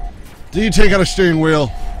 Did you take out a steering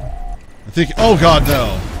wheel? I think. Oh god,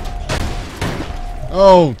 no.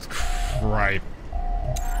 Oh, cripe.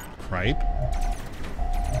 Cripe?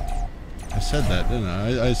 I said that, didn't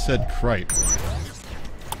I? I said cripe.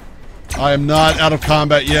 I am not out of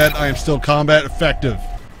combat yet. I am still combat effective.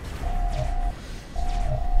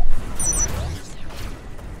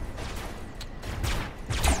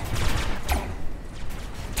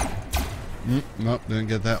 Nope, didn't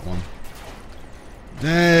get that one.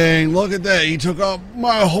 Dang, look at that. He took out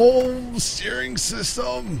my whole steering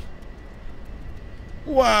system.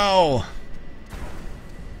 Wow.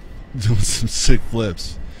 Doing some sick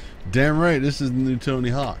flips. Damn right, this is the new Tony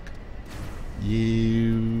Hawk.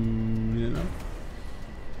 You know?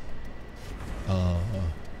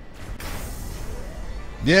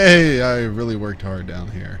 Yay, I really worked hard down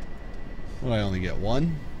here. Will I only get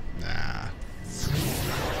one? Nah.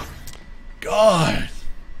 God!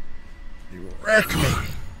 You wrecked me!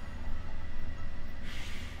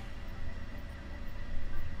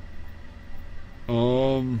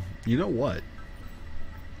 You know what?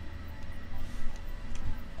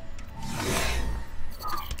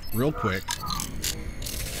 Real quick.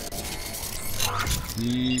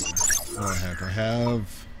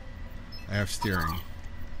 I have steering.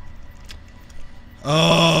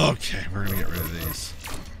 Okay, we're gonna get rid of these.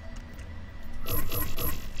 I'm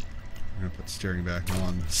gonna put steering back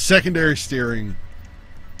on. Secondary steering.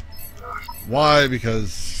 Why?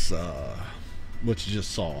 Because what you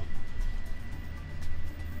just saw.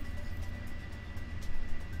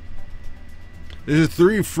 There's a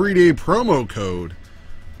 3 free day promo code.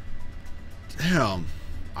 Damn.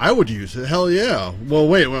 I would use it. Hell yeah. Well,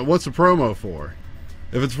 wait. What's the promo for?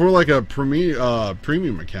 If it's for like a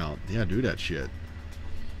premium account, yeah, do that shit.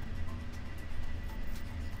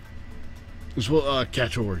 Well,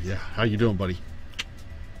 catch over. Yeah. How you doing, buddy?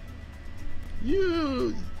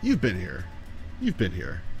 You've been here. You've been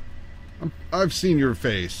here. I've seen your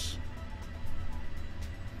face.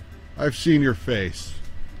 I've seen your face.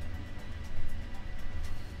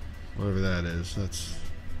 Whatever that is, that's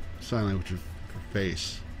sign language for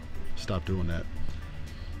face. Stop doing that.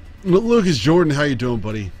 Lucas Jordan, how you doing,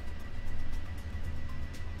 buddy?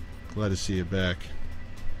 Glad to see you back.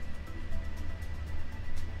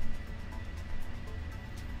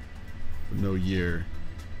 No year.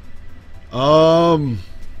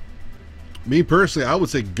 Me personally, I would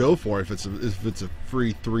say go for it if it's a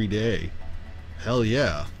free 3-day. Hell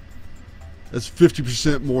yeah. That's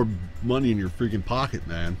 50% more money in your freaking pocket,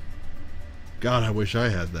 man. God, I wish I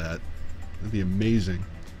had that. That'd be amazing.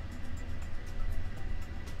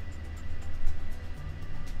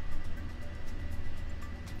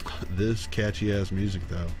 This catchy ass music,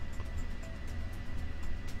 though.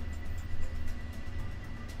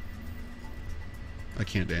 I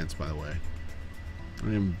can't dance, by the way. I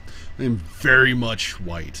am very much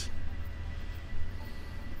white.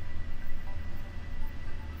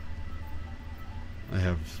 I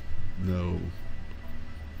have no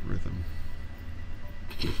rhythm.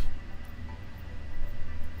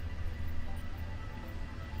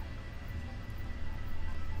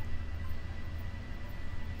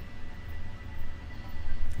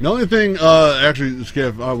 The only thing, actually,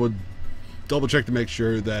 Skiff, I would double check to make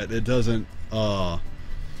sure that it doesn't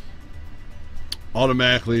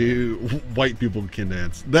automatically white people can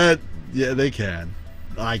dance. That, yeah, they can.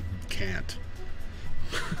 I can't.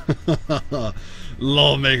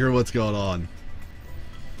 Lawmaker, what's going on?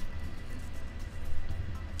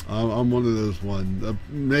 I'm one of those ones.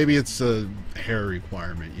 Maybe it's a hair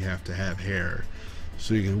requirement. You have to have hair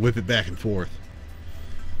so you can whip it back and forth.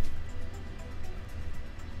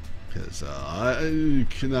 Because I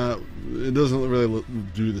cannot. It doesn't really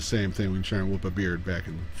do the same thing when you try and whip a beard back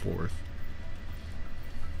and forth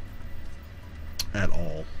at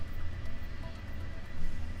all.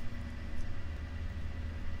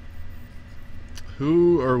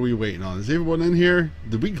 Who are we waiting on? Is everyone in here?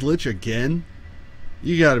 Did we glitch again?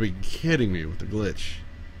 You gotta be kidding me with the glitch.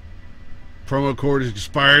 Promo code is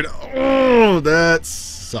expired. Oh, that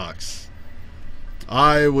sucks.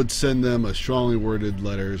 I would send them a strongly worded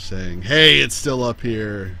letter saying, hey, it's still up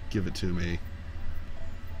here. Give it to me.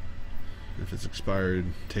 If it's expired,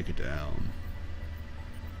 take it down.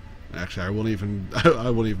 Actually, I won't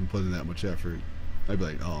even put in that much effort. I'd be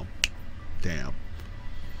like, oh, damn.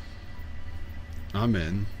 I'm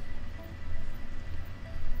in.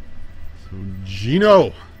 So,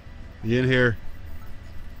 Gino, you in here?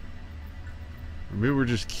 Or maybe we're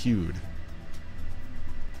just queued.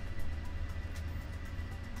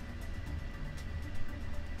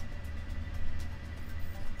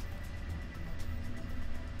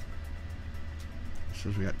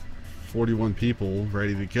 Says we got 41 people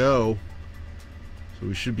ready to go. So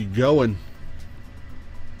we should be going.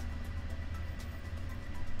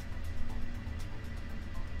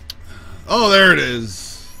 Oh, there it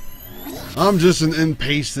is. I'm just an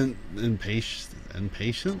impatient son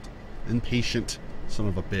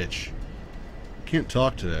of a bitch. Can't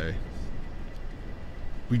talk today.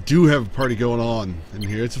 We do have a party going on in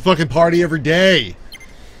here. It's a fucking party every day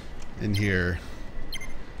in here.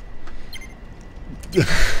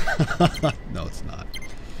 No, it's not.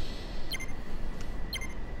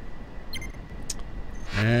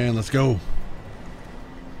 And let's go.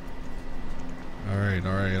 Alright,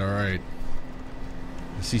 alright, alright.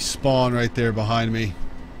 I see Spawn right there behind me.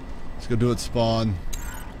 Let's go do it, Spawn.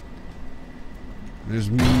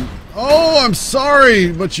 There's me. Oh, I'm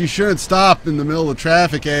sorry, but you shouldn't stop in the middle of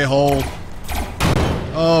traffic, a-hole.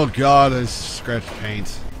 Oh god, I scratched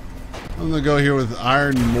paint. I'm gonna go here with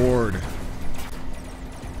Iron Mord.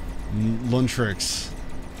 Luntrix.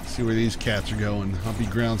 See where these cats are going. I'll be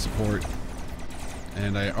ground support.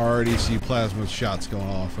 And I already see plasma shots going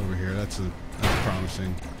off over here. That's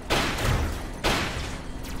promising.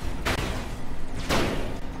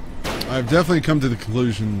 I've definitely come to the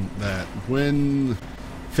conclusion that when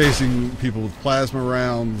facing people with plasma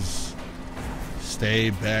rounds, stay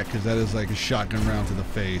back, because that is like a shotgun round to the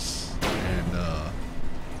face, and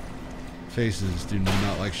faces do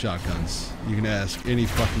not like shotguns. You can ask any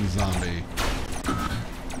fucking zombie you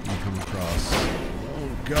come across. Oh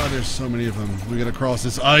god, there's so many of them. We gotta cross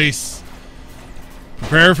this ice.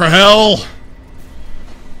 Prepare for hell.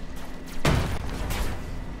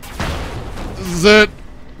 This is it.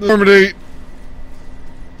 Normandy.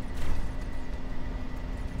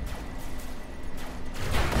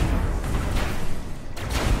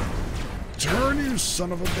 Turn, you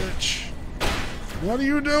son of a bitch. What are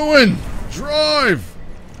you doing? Drive.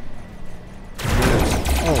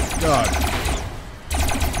 Oh god.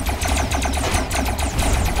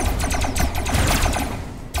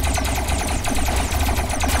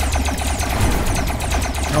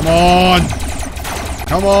 Come on!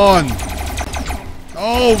 Come on!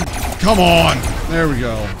 Oh, come on! There we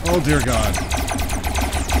go. Oh, dear God.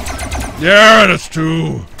 Yeah, that's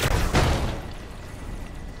two!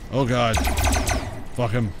 Oh, God. Fuck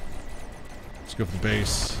him. Let's go for the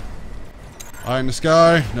base. Eye in the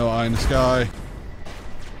sky. No eye in the sky.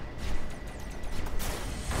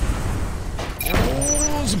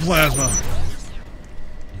 Oh, some plasma.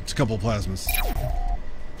 It's a couple of plasmas.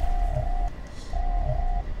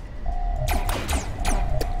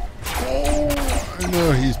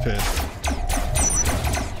 No, he's pissed.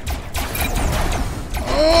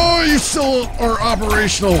 Oh, you still are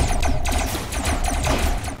operational.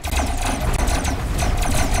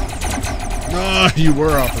 Nah, you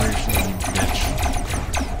were operational, you bitch.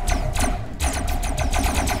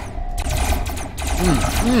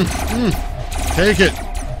 Take it.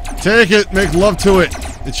 Take it. Make love to it.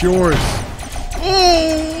 It's yours.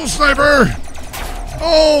 Oh, sniper.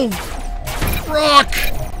 Oh, rock.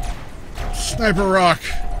 Sniper rock.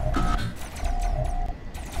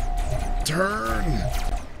 Turn.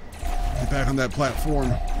 Get back on that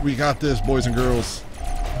platform. We got this, boys and girls.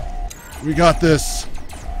 We got this.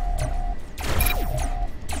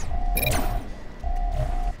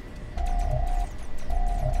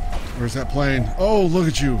 Where's that plane? Oh, look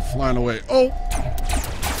at you flying away. Oh.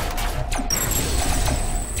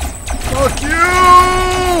 Fuck you!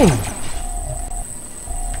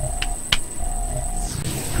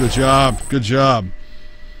 Good job. Good job.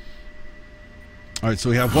 Alright, so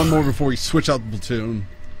we have one more before we switch out the platoon.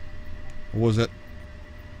 What was it?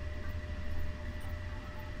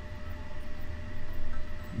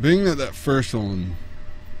 Being that that first one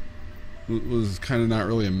was kind of not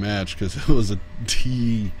really a match because it was a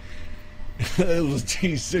T... it was a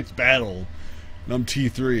T6 battle. And I'm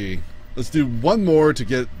T3. Let's do one more to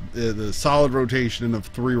get the solid rotation of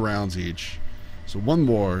 3 rounds each. So one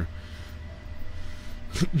more.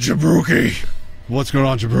 Jabruki! What's going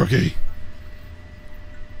on, Jabruki?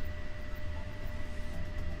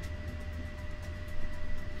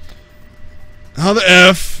 How the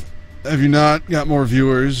F have you not got more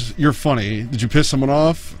viewers? You're funny. Did you piss someone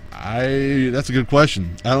off? That's a good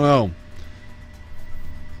question. I don't know.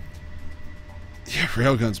 Yeah,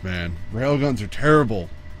 railguns, man. Railguns are terrible.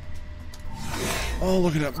 Oh,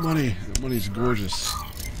 look at that money. That money's gorgeous.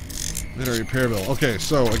 Literary repair bill. Okay,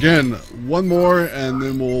 so again, one more, and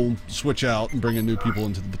then we'll switch out and bring in new people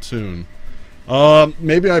into the platoon.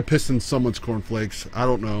 Maybe I pissed in someone's cornflakes. I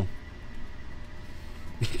don't know.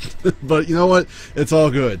 But you know what? It's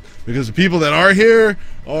all good. Because the people that are here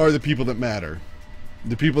are the people that matter.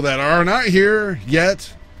 The people that are not here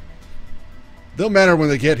yet, they'll matter when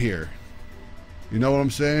they get here. You know what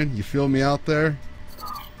I'm saying? You feel me out there?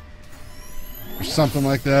 Or something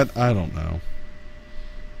like that? I don't know.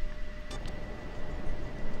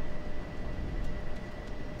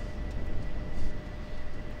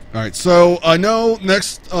 Alright, so I know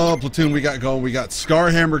next platoon we got going, we got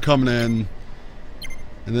Scarhammer coming in.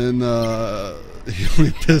 And then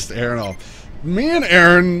he pissed Aaron off. Me and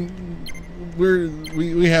Aaron,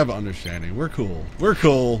 we have understanding. We're cool. We're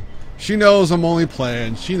cool. She knows I'm only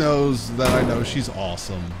playing. She knows that I know she's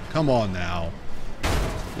awesome. Come on now.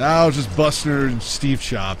 Now just busting her Steve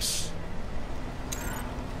chops.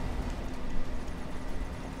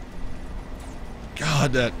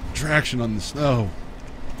 God, that traction on the snow.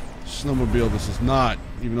 Snowmobile, this is not,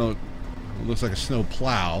 even though it looks like a snow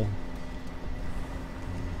plow.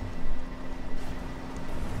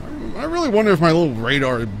 I really wonder if my little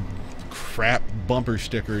radar crap bumper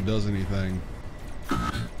sticker does anything.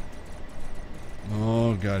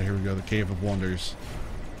 Oh god, here we go, the Cave of Wonders.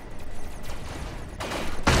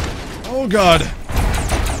 Oh god!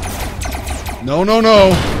 No, no,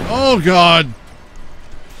 no! Oh god!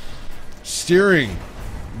 Steering!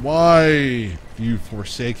 Why? you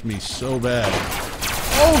forsake me so bad.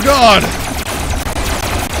 Oh, God!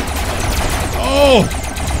 Oh!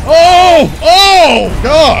 Oh! Oh!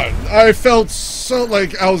 God! I felt so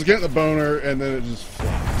like I was getting a boner, and then it just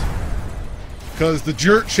flopped. Because the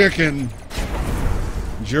jerk chicken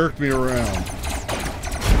jerked me around.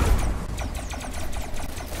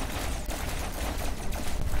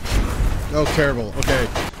 Oh, terrible. Okay.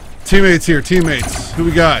 Teammates here. Teammates. Who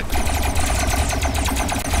we got?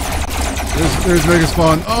 There's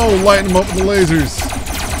Megaspawn. Oh, lighten him up with the lasers.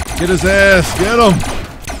 Get his ass. Get him.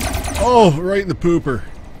 Oh, right in the pooper.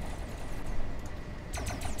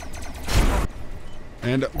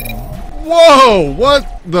 And... Whoa!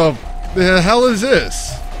 What the hell is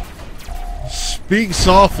this? Speak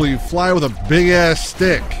softly. Fly with a big-ass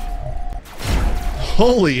stick.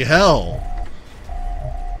 Holy hell.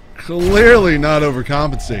 Clearly not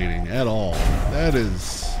overcompensating at all. That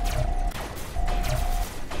is...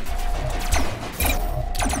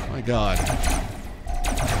 My God.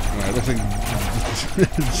 Alright,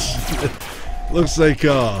 looks like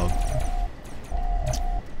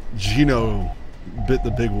Gino bit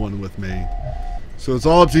the big one with me. So it's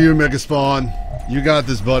all up to you, Megaspawn. You got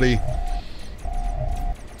this, buddy.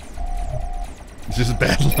 It's just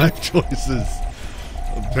bad life choices.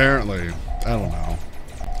 Apparently. I don't know.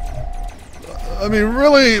 I mean,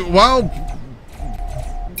 really, while,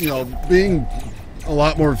 you know, being a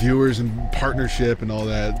lot more viewers and partnership and all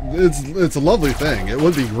that, it's a lovely thing. It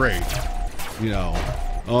would be great, you know.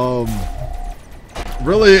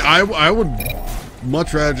 Really, I would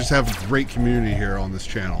much rather just have a great community here on this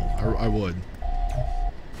channel. I would.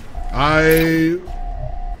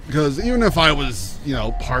 Because even if I was, you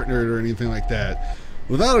know, partnered or anything like that,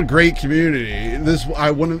 without a great community, I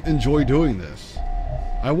wouldn't enjoy doing this.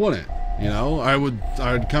 I wouldn't. You know,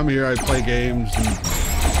 I'd come here, I'd play games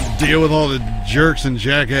and deal with all the jerks and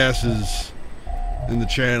jackasses in the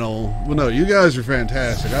channel. Well, no, you guys are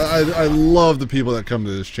fantastic. I love the people that come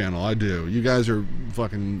to this channel. I do. You guys are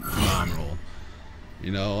fucking phenomenal.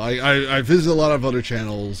 You know, I visit a lot of other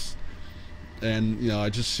channels, and, you know,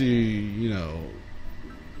 I just see, you know,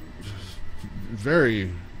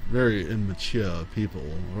 very, very immature people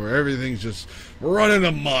where everything's just running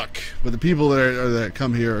amok. But the people that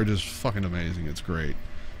come here are just fucking amazing. It's great.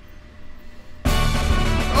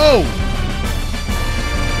 Oh!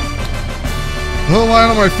 The line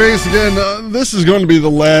on my face again. This is going to be the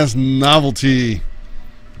last novelty.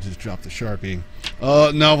 Just dropped the Sharpie.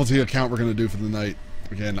 Novelty account we're going to do for the night.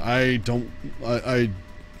 Again, I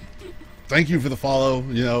thank you for the follow.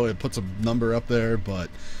 You know, it puts a number up there, but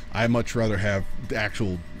I much rather have the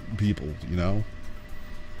actual people, you know.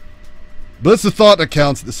 But it's the thought that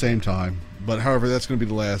counts at the same time. But however, that's going to be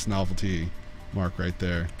the last novelty mark right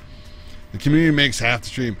there. The community makes half the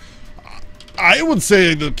stream. I would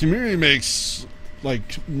say the community makes like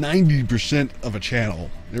 90% of a channel.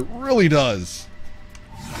 It really does.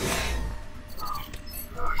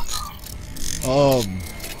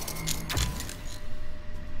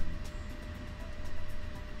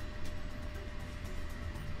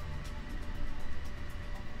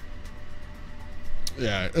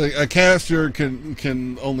 Yeah, a caster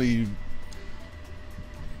can only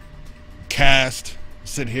cast,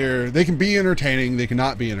 sit here. They can be entertaining, they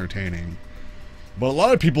cannot be entertaining. But a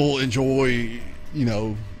lot of people enjoy, you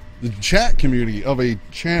know, the chat community of a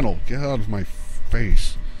channel. Get out of my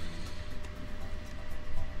face.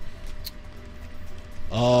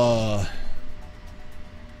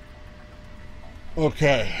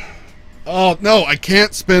 Okay. Oh, no, I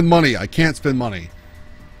can't spend money. I can't spend money.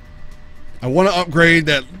 I want to upgrade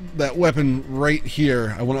that weapon right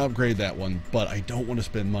here. I want to upgrade that one, but I don't want to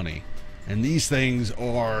spend money. And these things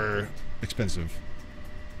are expensive.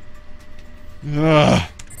 Ugh.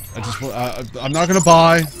 I'm not going to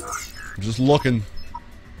buy. I'm just looking.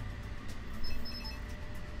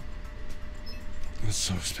 It's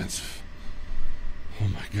so expensive. Oh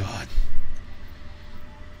my God.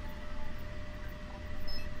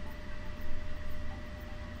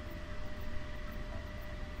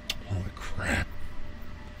 Holy crap.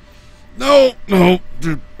 No, no,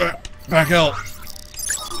 dude, back out.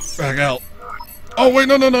 Back out. Oh, wait,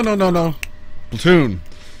 no. Platoon.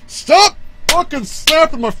 Stop fucking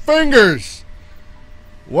snapping my fingers.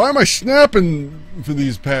 Why am I snapping for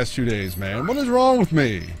these past 2 days, man? What is wrong with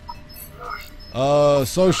me?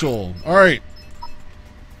 Social. Alright.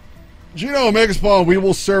 Gino, Megaspawn, we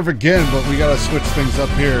will serve again, but we gotta switch things up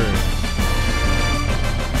here.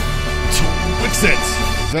 Twix it!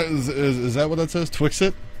 Is that what that says? Twix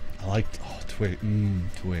it? I like... Oh,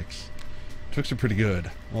 Twix. Twix are pretty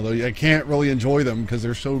good. Although I can't really enjoy them because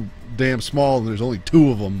they're so damn small and there's only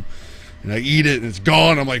 2 of them. And I eat it and it's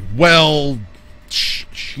gone. I'm like, well,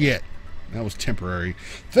 shit. That was temporary.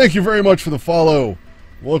 Thank you very much for the follow.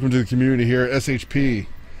 Welcome to the community here at SHP.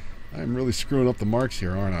 I'm really screwing up the marks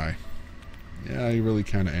here, aren't I? Yeah, I really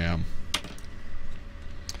kind of am.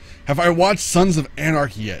 Have I watched Sons of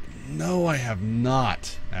Anarchy yet? No, I have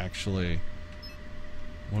not, actually.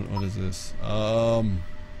 What is this? Alright,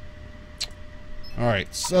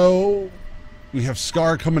 so we have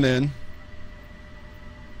Scar coming in.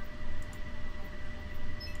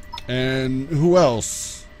 And who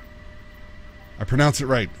else? I pronounce it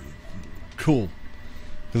right. Cool.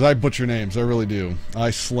 Because I butcher names, I really do.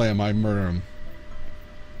 I slay them, I murder them.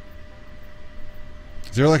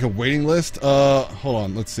 Is there like a waiting list? Hold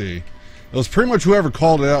on, let's see. It was pretty much whoever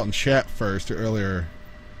called it out in chat first or earlier.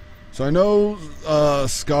 So I know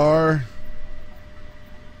Scar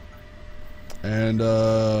and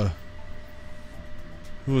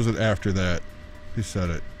who was it after that? Who said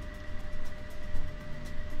it?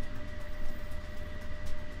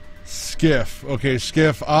 Skiff. Okay,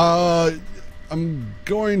 Skiff. I'm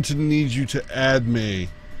going to need you to add me.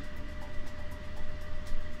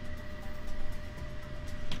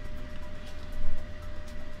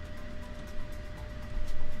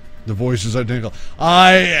 The voice is identical.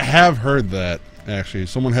 I have heard that, actually.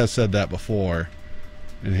 Someone has said that before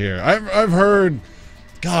in here. I've heard,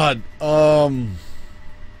 God, what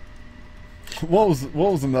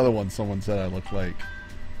was another one someone said I looked like?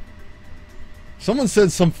 Someone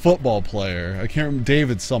said some football player. I can't remember.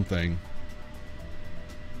 David something.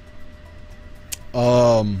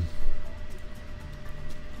 Add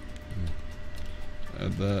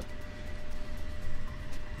that.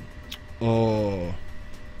 Oh.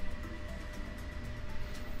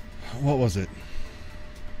 What was it?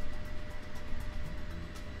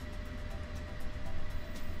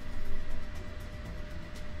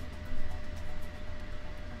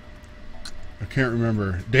 I can't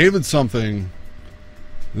remember. David something.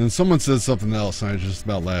 And then someone said something else, and I just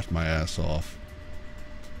about laughed my ass off.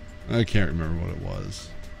 I can't remember what it was.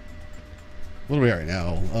 What are we at right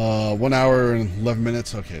now? 1 hour and 11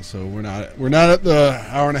 minutes. Okay, so we're not at the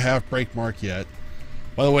hour and a half break mark yet.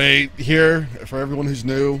 By the way, here for everyone who's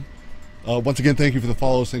new, once again, thank you for the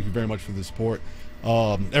follows. Thank you very much for the support.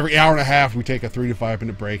 Every hour and a half, we take a 3 to 5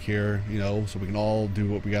 minute break here, you know, so we can all do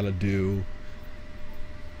what we got to do.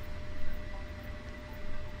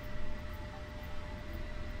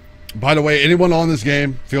 By the way, anyone on this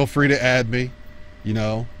game, feel free to add me. You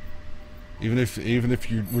know, even if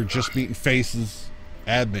we're just meeting faces,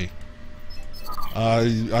 add me.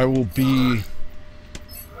 I will be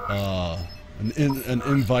an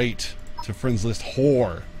invite to friends list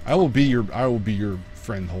whore. I will be your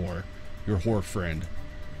friend whore, your whore friend.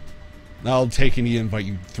 Now I'll take any invite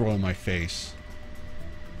you throw in my face.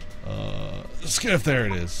 Skiff, there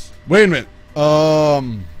it is. Wait a minute.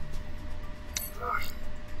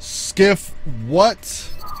 Skiff, what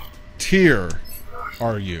tier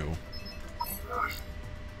are you?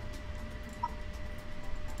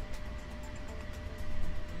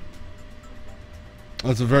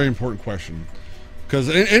 That's a very important question. Because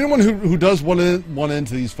anyone who does want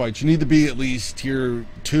into these fights, you need to be at least tier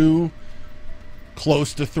 2,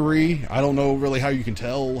 close to 3. I don't know really how you can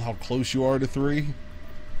tell how close you are to 3.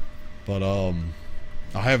 But,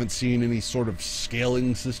 I haven't seen any sort of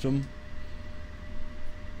scaling system.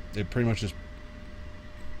 It pretty much just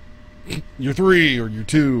you're 3 or you're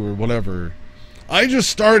 2 or whatever. I just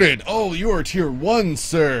started. Oh, you are tier 1,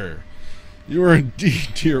 sir. You are indeed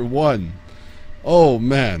tier 1. Oh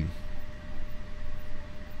man.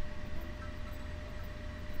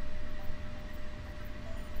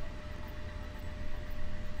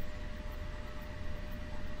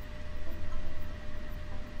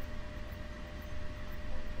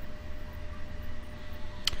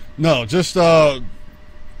 No, just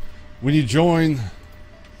when you join.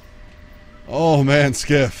 Oh man,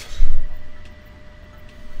 Skiff.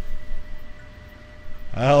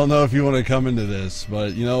 I don't know if you want to come into this,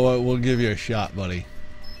 but you know what? We'll give you a shot, buddy.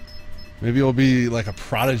 Maybe you'll be like a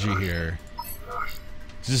prodigy here.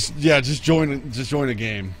 Just join a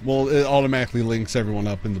game. Well, it automatically links everyone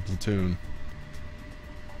up in the platoon,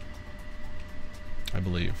 I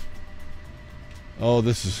believe. Oh,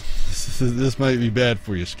 this might be bad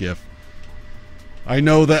for you, Skiff. I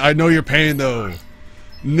know your pain though.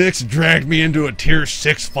 Nick's dragged me into a tier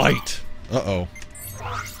 6 fight. Uh-oh.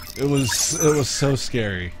 It was so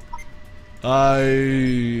scary.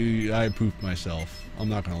 I pooped myself. I'm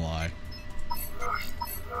not gonna lie.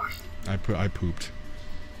 I pooped.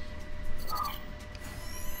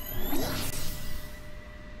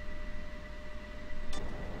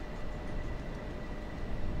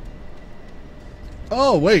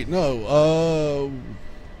 Oh wait, no.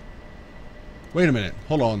 Wait a minute.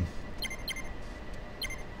 Hold on.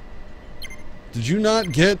 Did you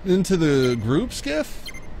not get into the group, Skiff?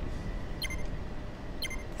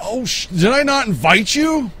 Oh, did I not invite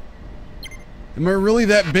you? Am I really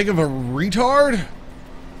that big of a retard?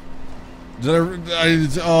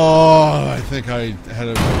 I think I had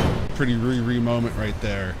a pretty re-moment right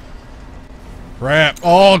there. Crap.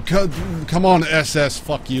 Oh, come on, SS.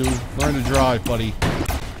 Fuck you. Learn to drive, buddy.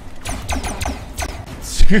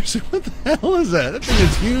 Seriously, what the hell is that? That thing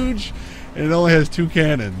is huge, and it only has 2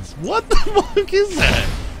 cannons. What the fuck is that?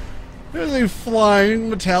 There's a flying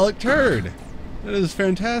metallic turd. That is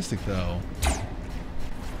fantastic, though.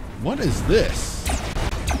 What is this?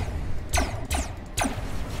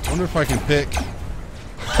 I wonder if I can pick...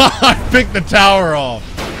 I picked the tower off!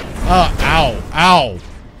 Ow! Ow!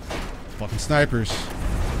 Fucking snipers.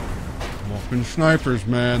 Fucking snipers,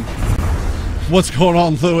 man. What's going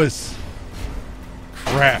on, Lewis?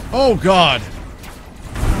 Crap. Oh, God!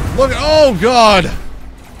 Look at... Oh, God!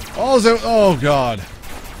 Oh, God.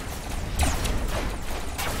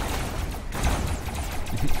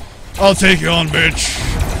 I'll take you on, bitch!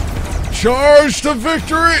 Charge to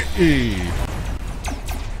victory!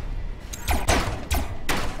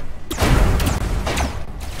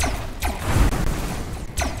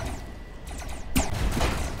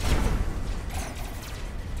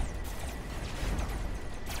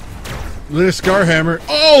 This Scarhammer.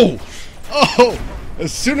 Oh! Oh!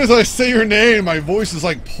 As soon as I say your name, my voice is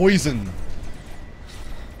like poison.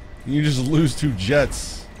 You just lose 2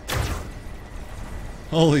 jets.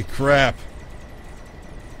 Holy crap.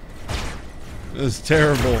 This is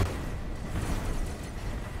terrible.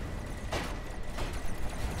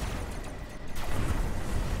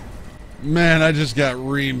 Man, I just got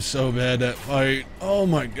reamed so bad that fight. Oh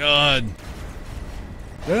my god.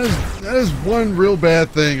 That is one real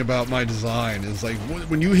bad thing about my design. Is like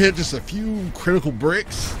when you hit just a few critical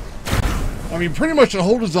bricks. I mean, pretty much the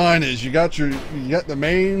whole design is you got the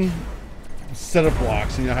main set of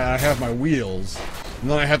blocks, and I have my wheels,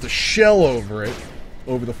 and then I have the shell over it,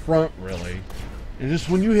 over the front, really. And just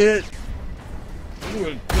when you hit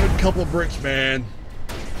a good couple of bricks, man,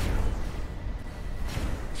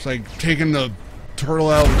 it's like taking the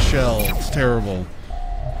turtle out of the shell. It's terrible.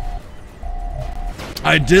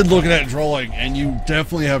 I did look at that drawing, and you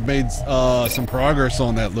definitely have made some progress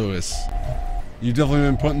on that, Lewis. You've definitely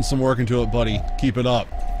been putting some work into it, buddy. Keep it up.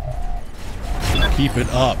 Keep it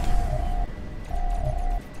up.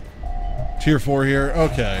 Tier 4 here.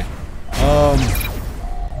 Okay.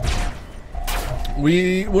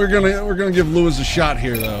 We're gonna give Lewis a shot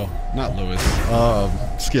here, though. Not Lewis.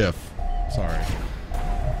 Skiff. Sorry.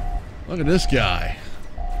 Look at this guy.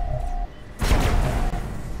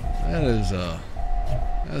 That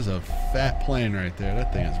is a fat plane right there.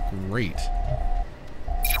 That thing is great.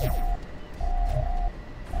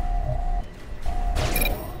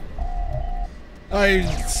 I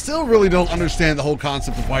still really don't understand the whole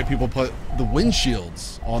concept of why people put the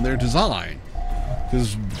windshields on their design.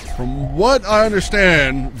 Because from what I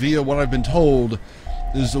understand, via what I've been told,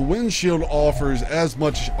 is the windshield offers as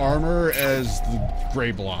much armor as the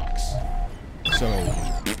gray blocks. So,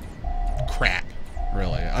 crap,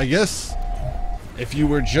 really. I guess if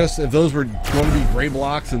those were going to be gray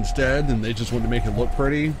blocks instead, and they just wanted to make it look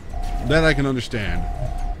pretty, then I can understand.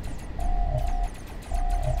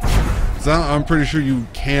 So I'm pretty sure you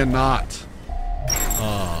cannot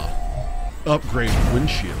upgrade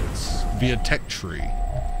windshields via tech tree.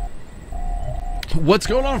 What's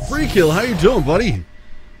going on, Free Kill? How you doing, buddy?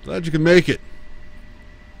 Glad you can make it.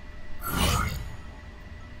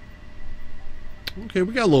 Okay,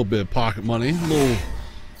 we got a little bit of pocket money, a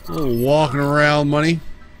little walking around money.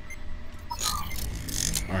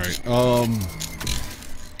 All right.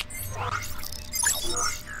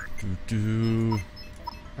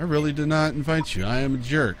 I really did not invite you. I am a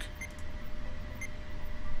jerk.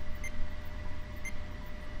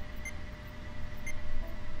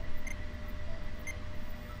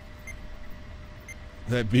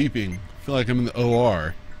 That beeping. I feel like I'm in the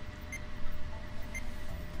OR.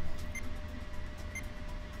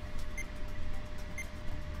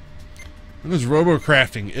 What is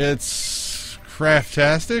Robocrafting? It's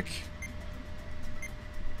craftastic.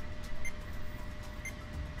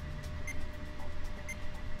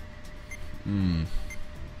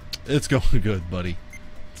 It's going good, buddy.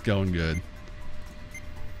 It's going good.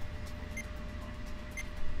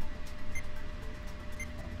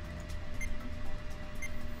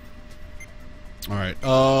 Alright,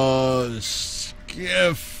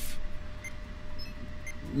 Skiff.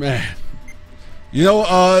 Man. You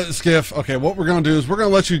know, Skiff, okay, what we're gonna do is we're gonna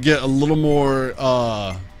let you get a little more,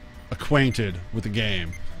 acquainted with the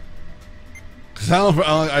game. Because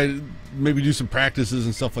I maybe do some practices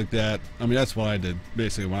and stuff like that. I mean, that's what I did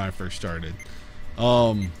basically when I first started.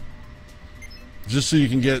 Just so you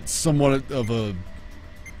can get somewhat of a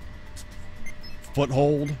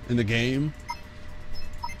foothold in the game.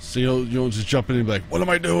 So you don't just jump in and be like, what am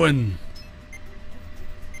I doing?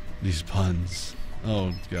 These puns.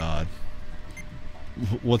 Oh, God.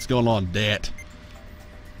 What's going on, Dat?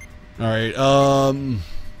 Alright,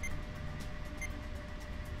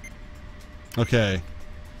 okay.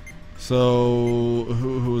 So,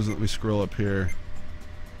 who is it? Let me scroll up here.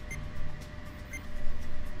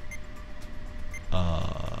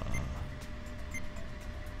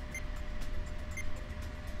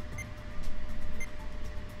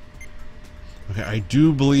 Okay, I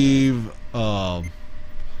do believe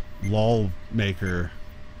Lawmaker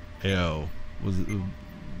AO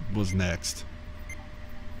was next.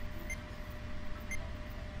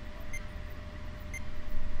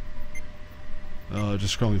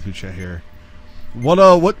 Just scrolling through chat here.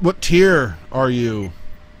 What tier are you,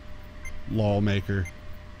 Lawmaker?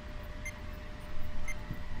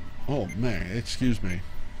 Oh man, excuse me.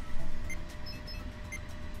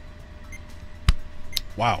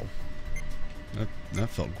 Wow. That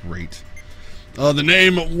felt great. The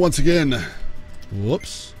name, once again.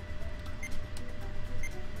 Whoops.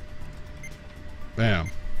 Bam.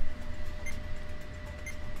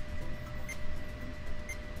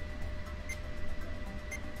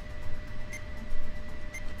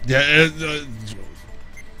 Yeah,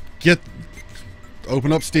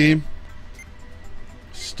 open up Steam.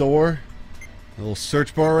 Store. A little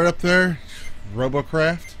search bar right up there.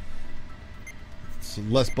 Robocraft. It's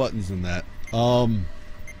less buttons than that.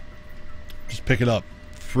 Just pick it up.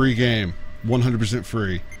 Free game. 100%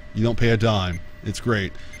 free. You don't pay a dime. It's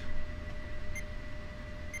great.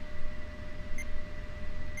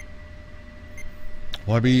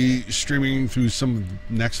 Will I be streaming through some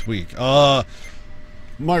next week?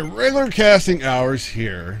 My regular casting hours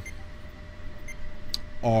here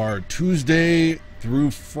are Tuesday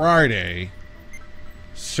through Friday,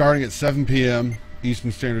 starting at 7 p.m.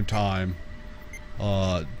 Eastern Standard Time.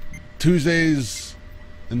 Tuesdays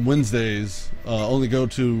and Wednesdays only go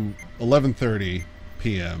to 11:30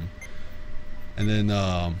 p.m. and then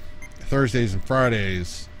Thursdays and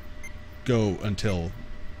Fridays go until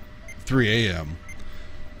 3 a.m.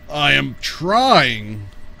 I am trying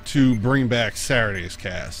to bring back Saturday's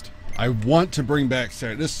cast. I want to bring back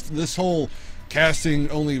Saturday. This whole casting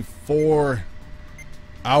only 4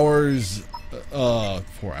 hours,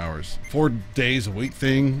 4 days a week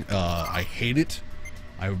thing. I hate it.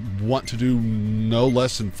 I want to do no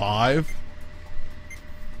less than 5.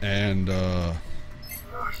 And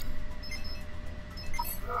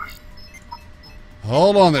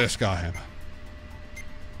hold on there, Skyham.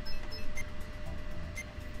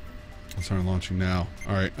 Let's start launching now.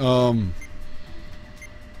 Alright,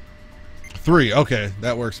 3, okay,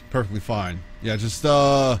 that works perfectly fine. Yeah, just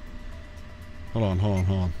hold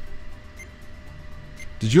on.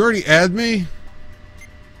 Did you already add me?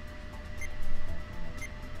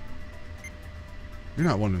 You're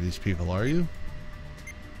not one of these people, are you?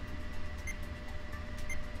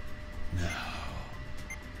 No.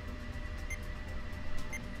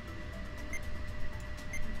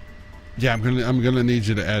 Yeah, I'm gonna need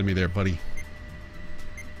you to add me there, buddy.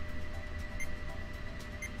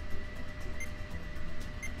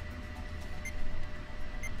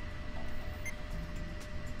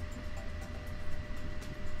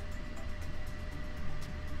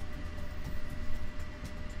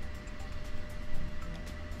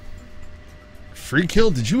 Free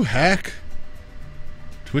kill? Did you hack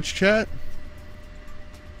Twitch chat?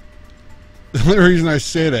 The only reason I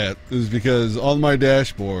say that is because on my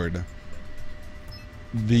dashboard,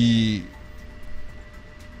 the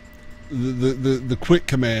quick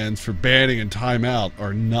commands for banning and timeout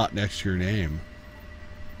are not next to your name.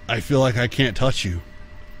 I feel like I can't touch you.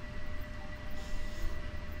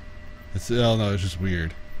 Oh no, it's just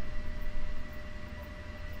weird.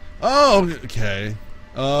 Oh, okay.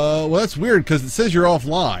 Well, that's weird because it says you're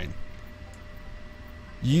offline.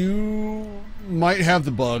 You might have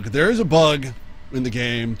the bug. There is a bug in the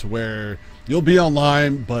game to where you'll be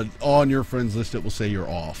online, but on your friends list it will say you're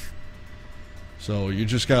off. So you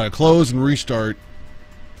just gotta close and restart.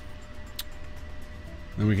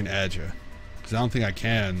 Then we can add you. Because I don't think I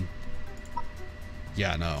can.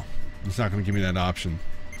 Yeah, no. It's not gonna give me that option.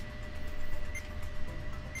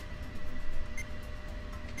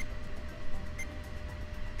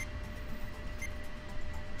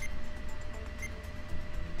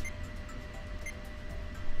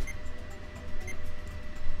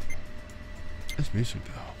 This music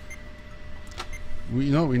though.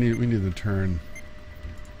 You know what we need to turn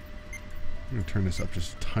I'm going to turn this up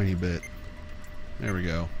just a tiny bit. There we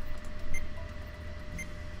go.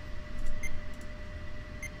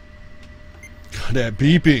 God, that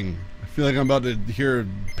beeping. I feel like I'm about to hear a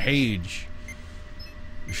page.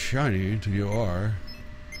 Shiny until you are.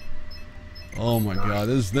 Oh my god,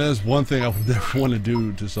 there's one thing I would never want to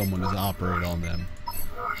do to someone is operate on them.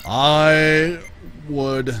 I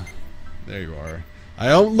would... There you are.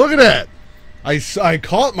 Look at that! I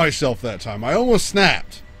caught myself that time. I almost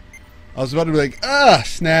snapped. I was about to be like, ah,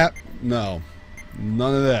 snap. No.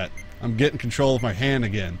 None of that. I'm getting control of my hand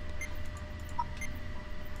again.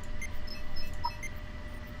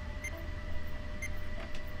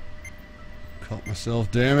 Caught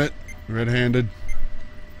myself, damn it. Red-handed.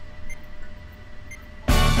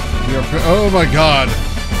 Oh my god.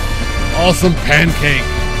 Awesome pancake.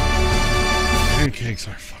 Pancakes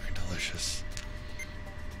are fucking delicious.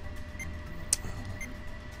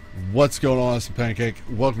 What's going on, Awesome Pancake?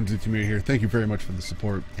 Welcome to the community here. Thank you very much for the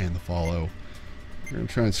support and the follow. We're going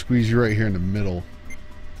to try and squeeze you right here in the middle.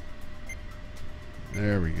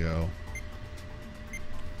 There we go.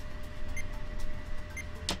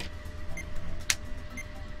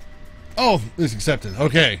 Oh, it's accepted.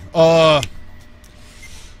 Okay. I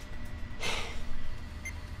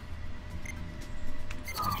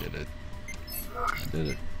did it. I did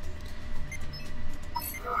it.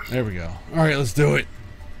 There we go. Alright, let's do it.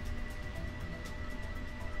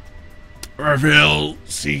 Raphael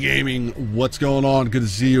C Gaming, what's going on? Good to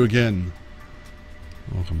see you again.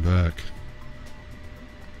 Welcome back.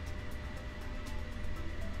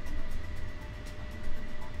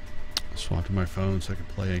 Swap to my phone so I can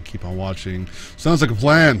play and keep on watching. Sounds like a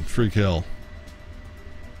plan, free kill.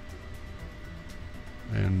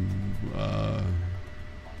 And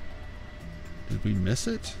did we miss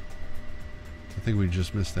it? I think we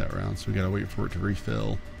just missed that round, so we gotta wait for it to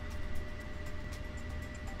refill.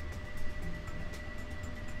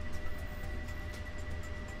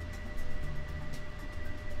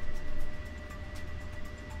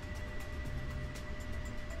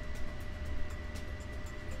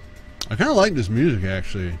 I kind of like this music,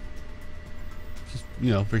 actually. Just,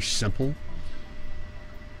 you know, very simple.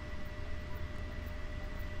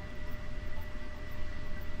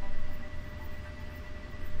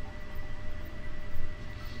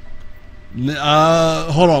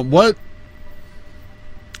 Hold on. What?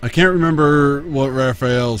 I can't remember what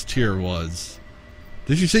Raphael's tier was.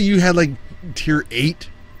 Did you say you had, like, tier 8?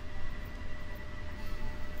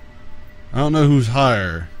 I don't know who's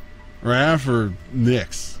higher. Raph or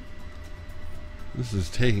Nyx? This is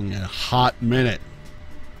taking a hot minute.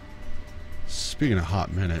 Speaking of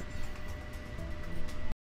hot minute.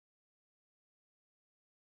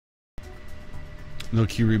 No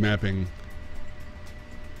key remapping.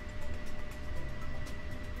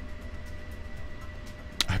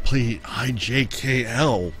 I played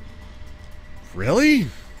IJKL. Really?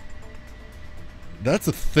 That's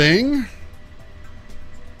a thing?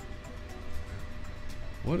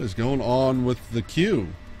 What is going on with the queue?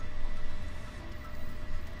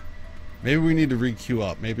 Maybe we need to re-queue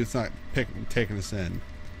up. Maybe it's not taking us in.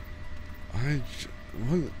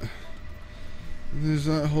 What? There's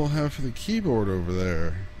that whole half of the keyboard over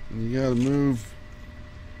there. And you gotta move.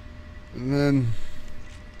 And then...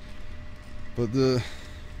 But the...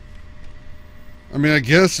 I mean, I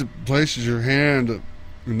guess it places your hand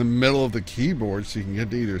in the middle of the keyboard so you can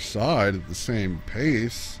get to either side at the same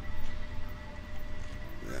pace.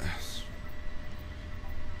 Yes.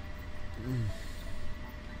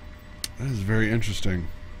 That is very interesting.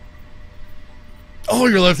 Oh,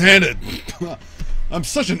 you're left-handed. I'm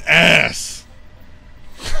such an ass.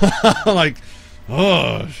 Like,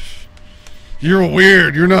 oh, you're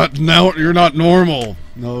weird. You're not normal.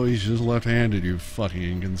 No, he's just left-handed. You fucking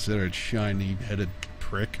inconsiderate, shiny-headed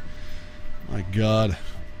prick. My God.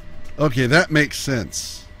 Okay, that makes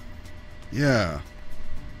sense. Yeah.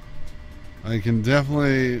 I can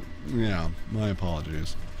definitely. Yeah. My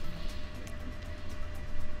apologies.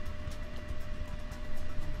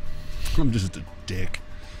 I'm just a dick.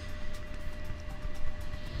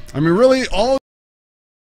 I mean, really,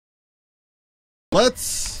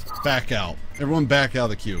 let's back out. Everyone back out of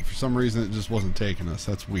the queue. For some reason, it just wasn't taking us.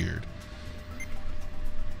 That's weird.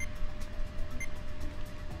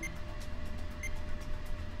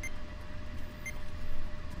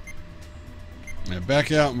 Yeah,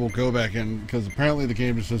 back out and we'll go back in, because apparently the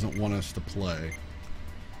game just doesn't want us to play.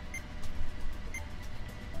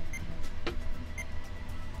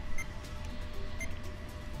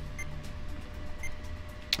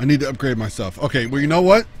 I need to upgrade my stuff. Okay, well, you know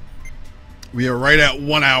what? We are right at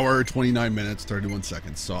 1 hour, 29 minutes, 31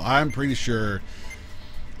 seconds. So I'm pretty sure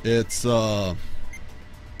it's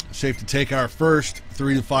safe to take our first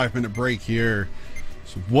 3 to 5 minute break here.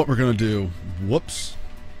 So what we're going to do, whoops,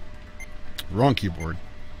 wrong keyboard.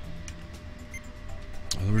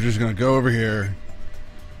 We're just going to go over here.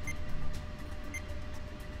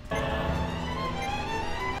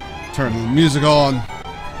 Turn the music on.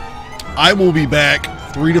 I will be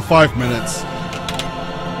back 3 to 5 minutes.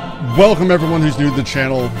 Welcome everyone who's new to the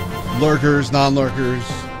channel. Lurkers, non-lurkers,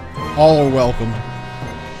 all are welcome.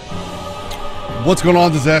 What's going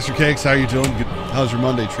on, Disaster Cakes? How you doing? How's your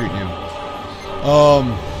Monday treating you?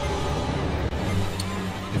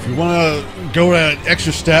 If you want to go that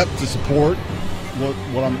extra step to support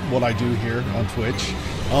what I do here on Twitch,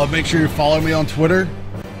 make sure you follow me on Twitter.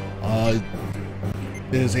 It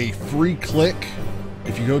is a free click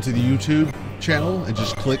if you go to the YouTube channel and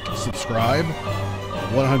just click subscribe.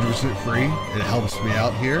 100% free. It helps me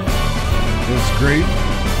out here. It's great.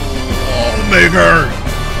 Oh, Maker!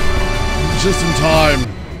 Just in time.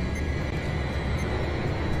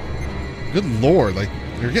 Good lord, like,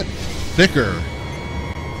 they're getting thicker.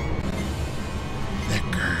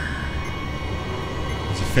 Thicker.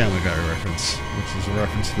 It's a Family Guy reference, which is a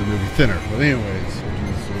reference to the movie Thinner. But anyways,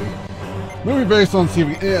 movie based on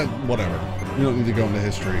TV, whatever. We don't need to go into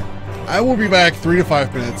history. I will be back 3 to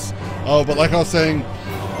 5 minutes. But like I was saying,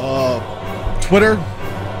 Twitter,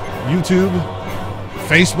 YouTube,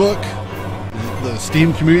 Facebook, the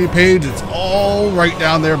Steam community page, it's all right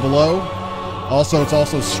down there below. Also, it's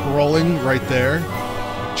also scrolling right there.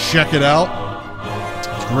 Check it out.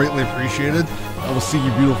 It's greatly appreciated. I will see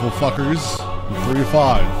you beautiful fuckers in 3 to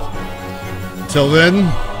 5. Until then,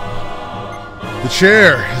 the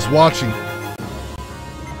chair is watching.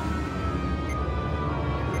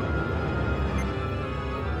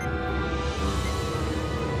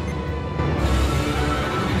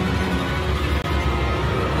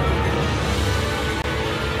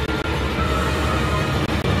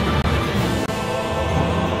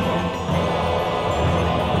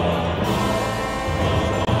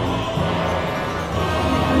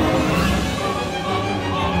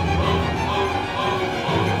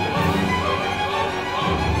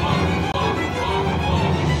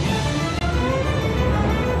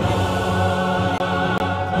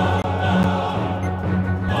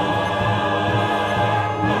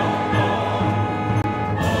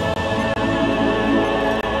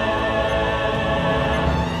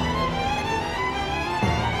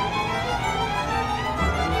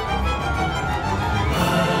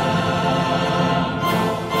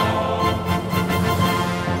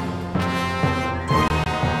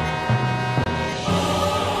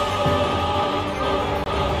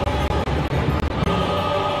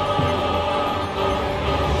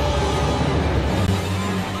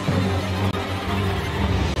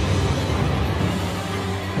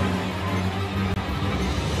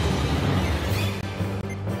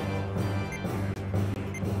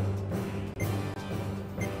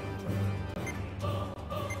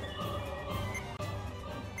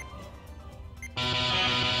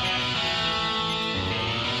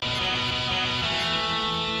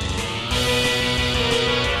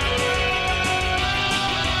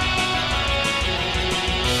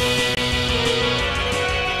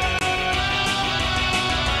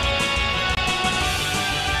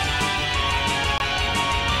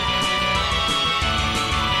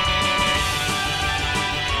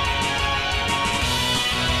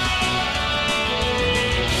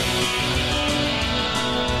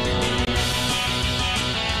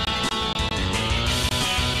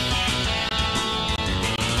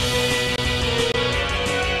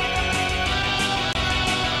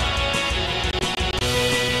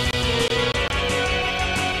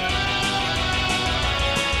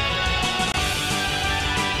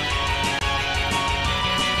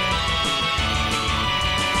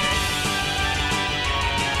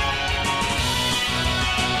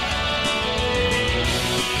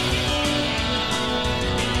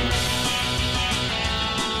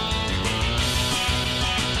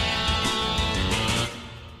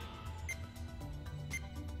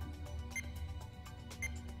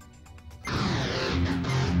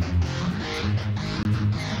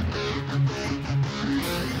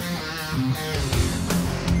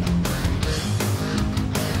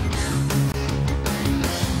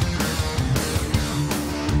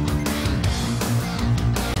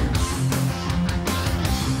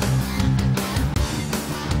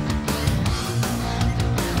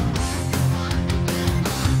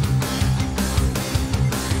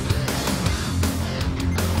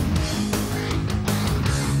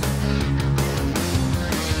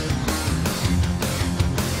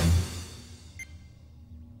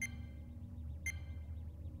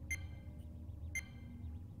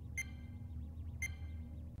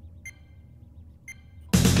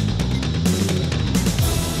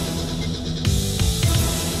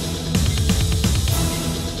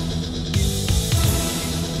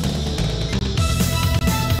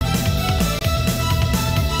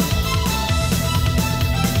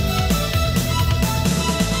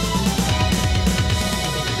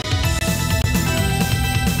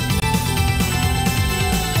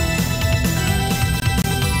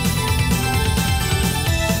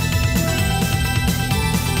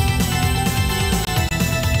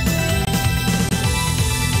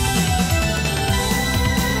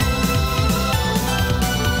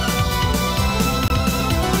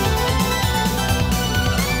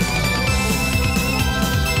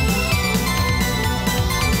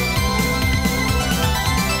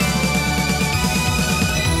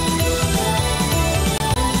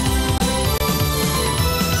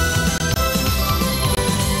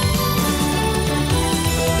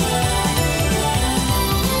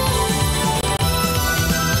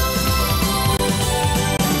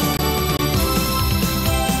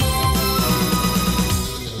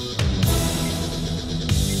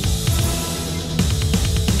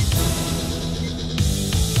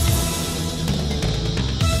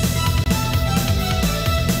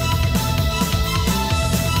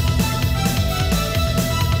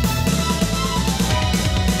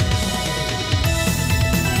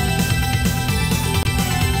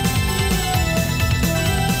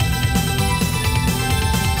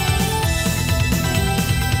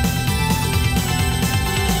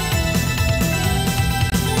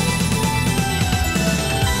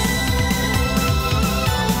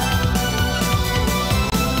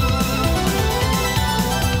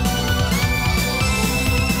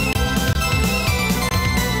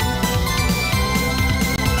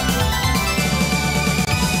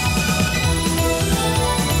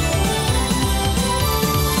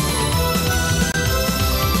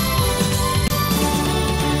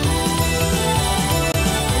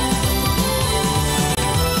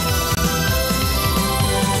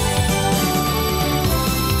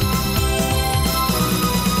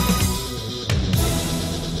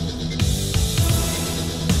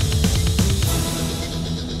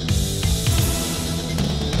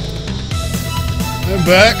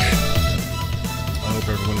 Welcome back. I hope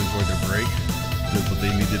everyone enjoyed their break, did what they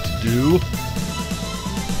needed to do.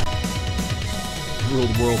 Rule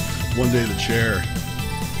the world. One day the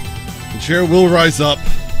chair will rise up.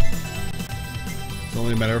 It's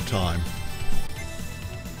only a matter of time.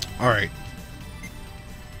 Alright.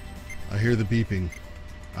 I hear the beeping.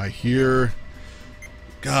 I hear...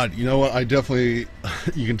 God, you know what? I definitely...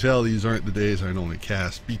 You can tell these aren't the days I normally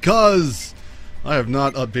cast, because I have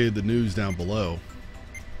not updated the news down below.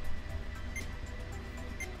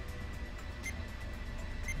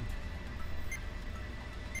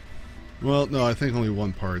 Well, no, I think only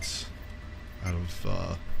one part's out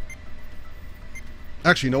of...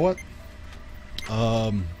 Actually, you know what?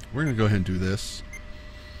 We're going to go ahead and do this.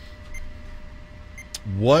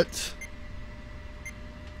 What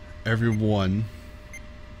everyone...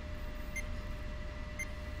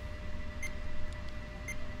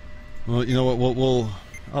 Well, you know what?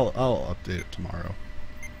 I'll update it tomorrow.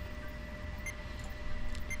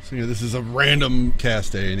 So yeah, this is a random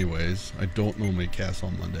cast day, anyways. I don't normally cast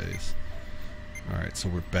on Mondays. All right, so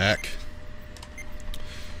we're back.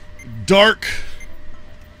 Dark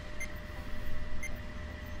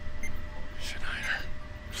Schneider.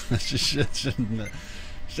 That's just shit.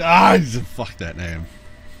 Fuck that name.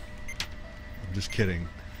 I'm just kidding.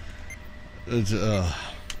 It's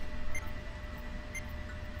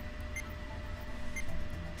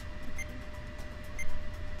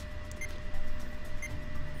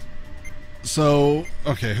So,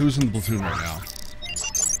 okay, who's in the platoon right now?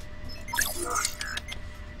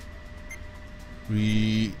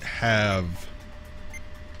 We have...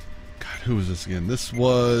 God, who was this again? This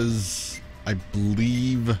was, I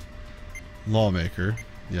believe, Lawmaker.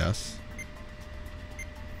 Yes.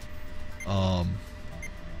 So,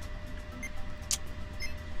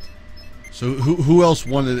 who else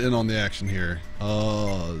wanted in on the action here?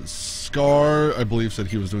 Scar, I believe, said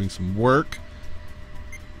he was doing some work.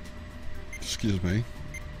 Excuse me.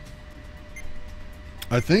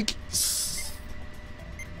 I think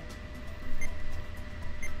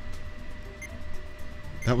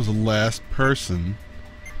that was the last person.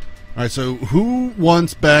 Alright, so who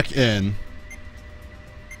wants back in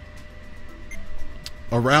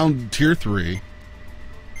around tier 3?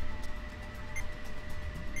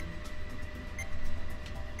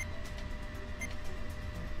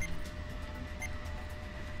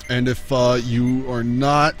 And if you are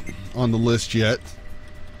not on the list yet,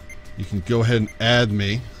 you can go ahead and add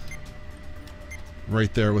me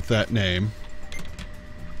right there with that name.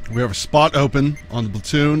 We have a spot open on the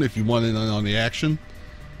platoon if you want in on the action.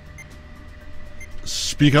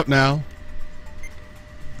 Speak up now,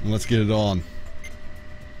 and let's get it on.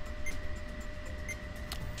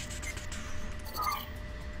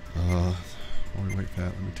 While we wait for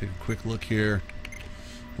that, let me take a quick look here.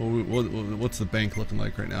 What's the bank looking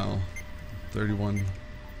like right now?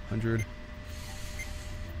 3,100.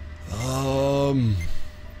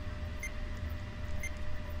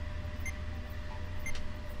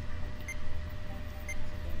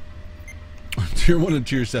 Tier 1 and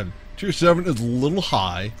Tier 7. Tier 7 is a little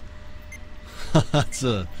high. It's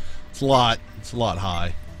a lot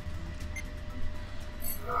high.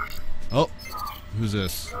 Oh, who's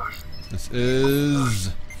this? This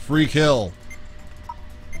is Free Kill.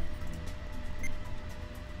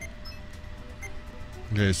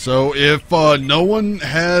 Okay, so if no one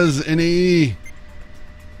has any...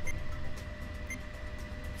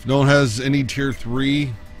 If no one has any Tier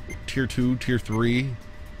 3, Tier 2, Tier 3,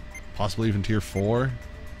 possibly even Tier 4,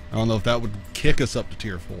 I don't know if that would kick us up to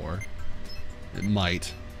Tier 4. It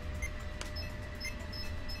might.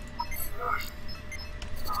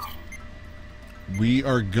 We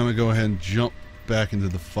are gonna go ahead and jump back into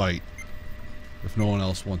the fight if no one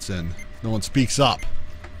else wants in. If no one speaks up.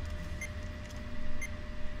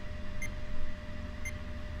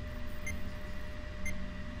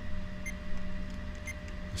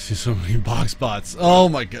 See so many box bots. Oh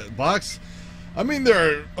my god, box. I mean,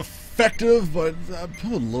 they're effective, but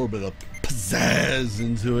put a little bit of pizzazz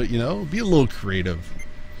into it, you know? Be a little creative.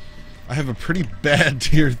 I have a pretty bad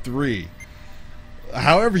Tier 3.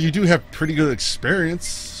 However, you do have pretty good experience,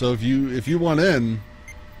 so if you want in,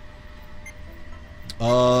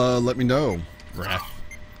 let me know, Raph.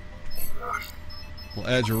 We'll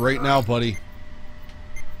add you right now, buddy.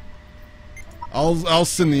 I'll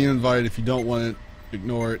send the invite. If you don't want it,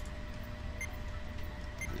 ignore it.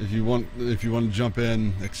 If you want to jump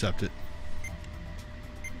in, accept it.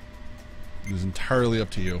 It is entirely up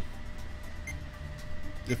to you.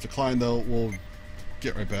 If declined, though, we'll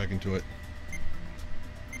get right back into it.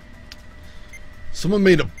 Someone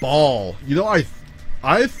made a ball. You know,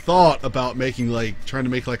 I thought about making trying to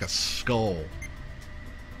make like a skull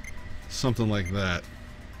Something like that.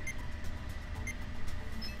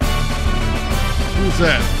 Who's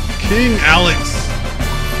that? King Alex.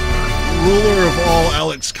 Ruler of all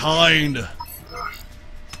Alex kind.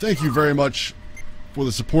 Thank you very much for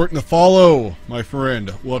the support and the follow, my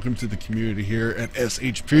friend. Welcome to the community here at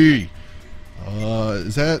SHP.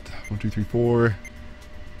 Is that 1, 2, 3, 4?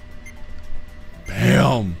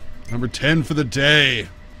 Bam! Number 10 for the day.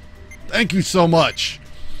 Thank you so much.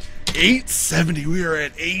 870. We are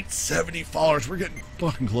at 870 followers. We're getting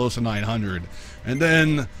fucking close to 900. And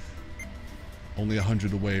then only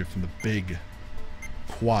 100 away from the big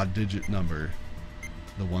quad-digit number,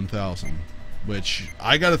 the 1,000. Which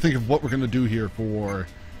I got to think of what we're going to do here for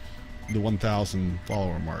the 1,000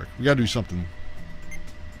 follower mark. We got to do something.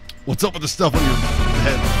 What's up with the stuff on your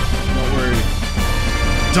head? Don't worry.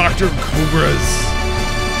 Dr. Cobras.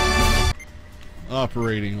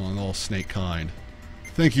 Operating on all snake kind.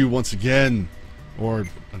 Thank you once again. Or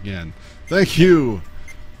again. Thank you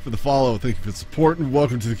for the follow. Thank you for the support. And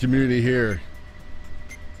welcome to the community here.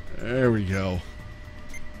 There we go.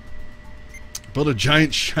 Build a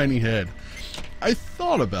giant shiny head. I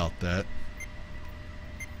thought about that.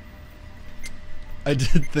 I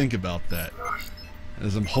did think about that.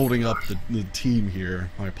 As I'm holding up the team here.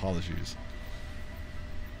 My apologies.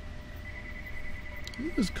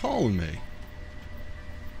 Who was calling me?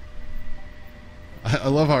 I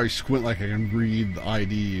love how I squint like I can read the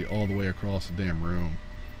ID all the way across the damn room.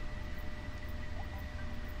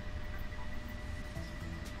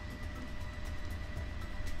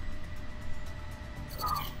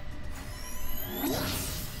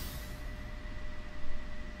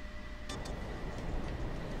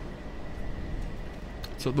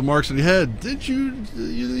 So the marks on your head. Did you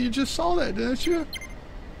just saw that, didn't you?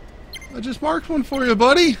 I just marked one for you,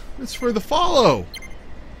 buddy. It's for the follow.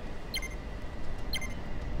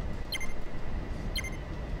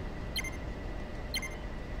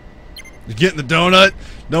 You getting the donut?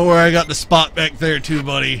 Don't worry, I got the spot back there too,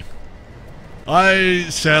 buddy. I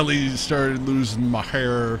sadly started losing my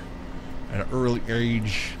hair at an early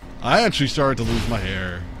age. I actually started to lose my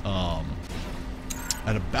hair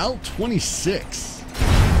at about 26.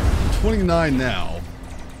 29 now.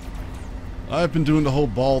 I've been doing the whole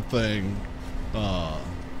bald thing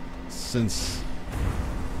since,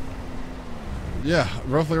 yeah,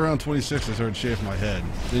 roughly around 26 I started shaving my head.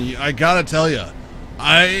 And I gotta tell you,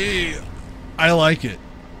 I like it.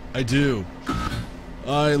 I do.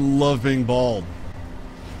 I love being bald.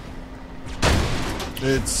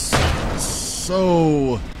 It's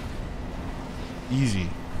so easy.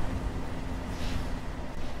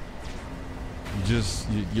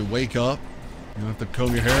 You wake up, you don't have to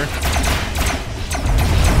comb your hair.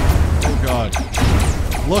 Oh god.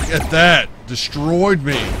 Look at that. Destroyed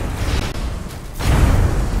me.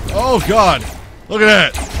 Oh god. Look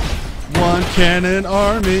at that. One cannon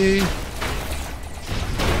army.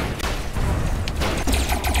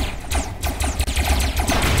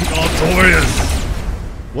 Notorious.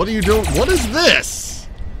 What are you doing? What is this?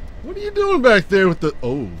 What are you doing back there with the...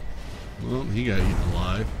 Oh. Well, he got eaten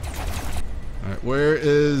alive. Alright, where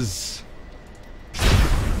is...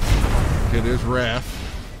 Okay, there's Raph.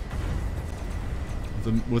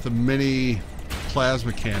 With a mini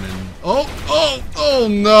plasma cannon. Oh! Oh! Oh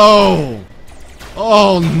no!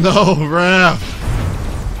 Oh no, Raph!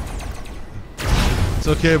 It's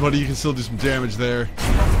okay, buddy. You can still do some damage there.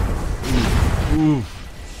 Ooh.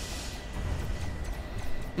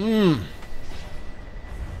 Ooh.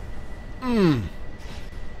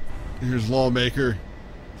 Here's Lawmaker.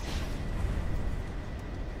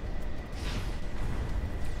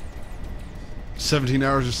 $17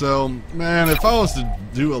 hours or so. Man, if I was to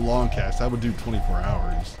do a long cast, I would do 24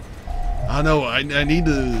 hours. I know. I need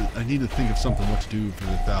to think of something what to do for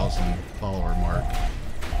the 1,000 follower mark.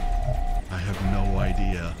 I have no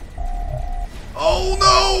idea. Oh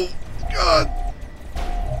no! God.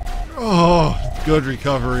 Oh, good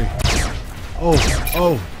recovery.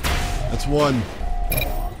 Oh, that's one.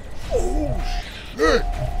 Oh shit!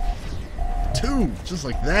 Two, just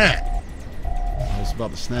like that. I was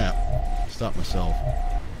about to snap. Stop myself.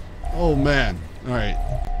 Oh man. Alright.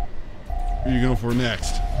 Who are you going for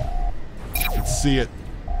next? Let's see it.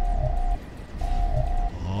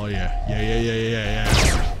 Oh yeah. Yeah.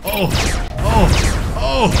 Oh!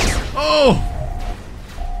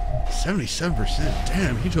 77%.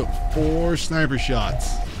 Damn, he took 4 sniper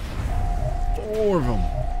shots. 4 of them.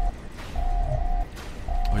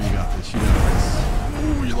 Oh, you got this. You got this.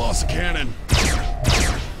 Ooh, you lost a cannon.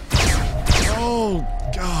 Oh,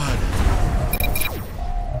 God.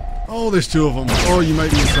 Oh, there's 2 of them. Oh, you might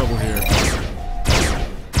be in trouble here.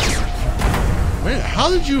 Wait, how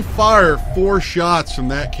did you fire 4 shots from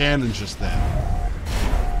that cannon just then?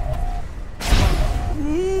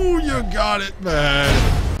 Ooh, you got it, man.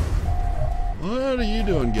 What are you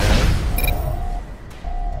doing, Gav?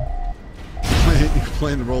 You're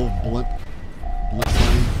playing the role of blimp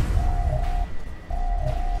plane.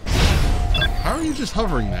 How are you just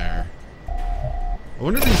hovering there? I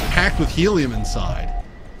wonder if he's packed with helium inside.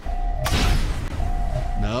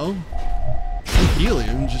 No?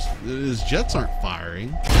 Helium, just his jets aren't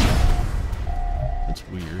firing. That's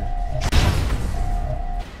weird.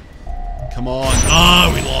 Come on.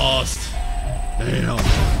 Ah, we lost. Damn.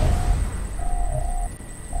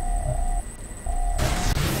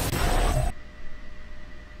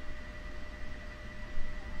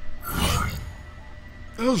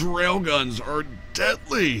 Those railguns are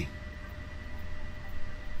deadly.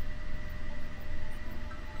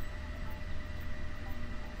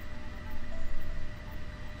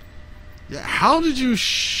 Yeah, how did you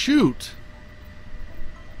shoot?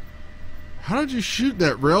 How did you shoot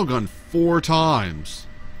that railgun 4 times?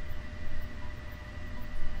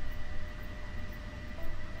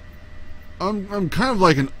 I'm kind of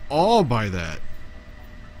like in awe by that.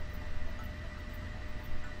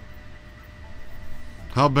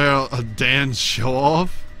 How about a Dan's show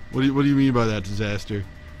off? What do you mean by that, Disaster?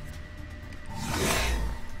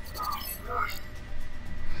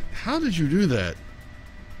 How did you do that?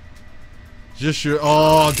 Just your...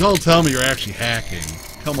 Oh, don't tell me you're actually hacking.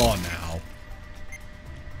 Come on now.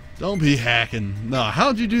 Don't be hacking. No,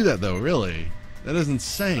 how'd you do that, though, really? That is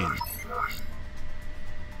insane.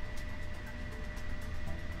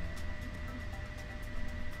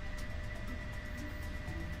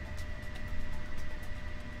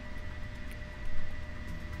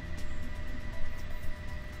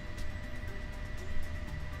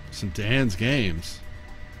 Some Dan's games.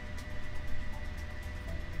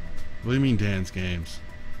 What do you mean Dan's games?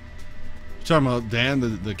 You talking about Dan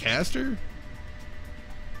the caster?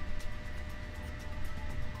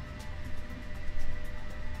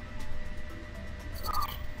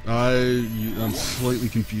 I'm slightly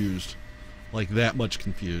confused. Like that much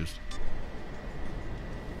confused.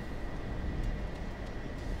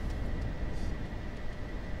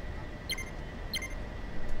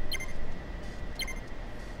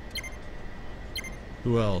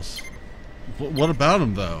 Who else? What about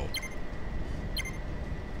him though?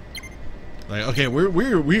 Like, okay,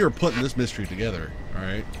 we are putting this mystery together. All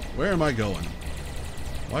right, where am I going?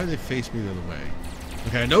 Why do they face me the other way?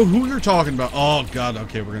 Okay, I know who you're talking about. Oh God,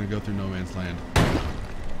 okay, we're gonna go through no man's land.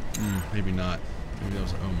 Maybe not. Maybe that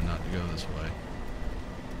was an omen not to go this way.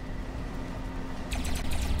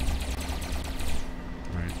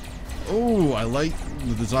 All right. Oh, I like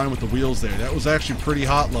the design with the wheels there. That was actually pretty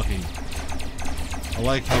hot looking. I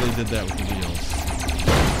like how they did that with the wheels.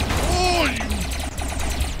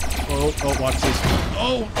 Oh, oh, watch this.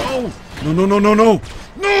 Oh, oh! No, no, no, no, no!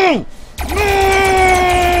 No! No!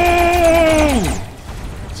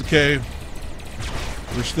 It's okay.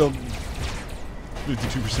 We're still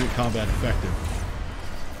 52% combat effective.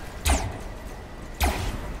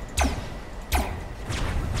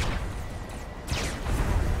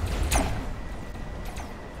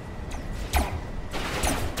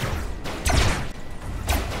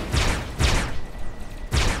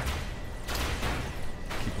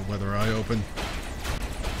 Weather eye open.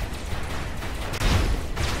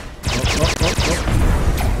 Oh, oh, oh, oh.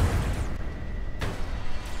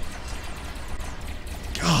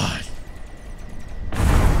 God.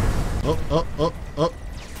 Oh, oh, oh, oh.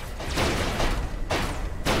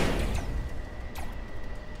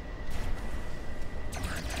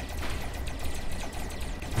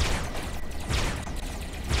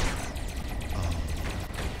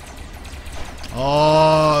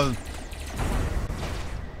 Oh.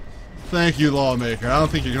 Thank you, Lawmaker. I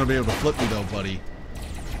don't think you're going to be able to flip me, though, buddy.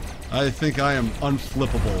 I think I am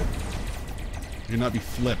unflippable. You cannot be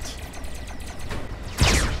flipped.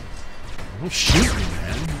 Don't shoot me,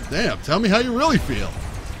 man. Damn, tell me how you really feel.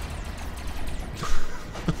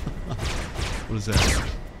 What is that?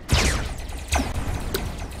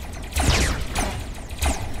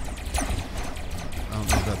 I don't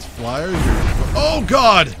know if that's flyers or... Oh,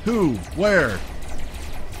 God! Who? Where?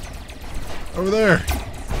 Over there.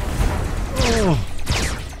 Oh,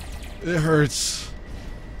 it hurts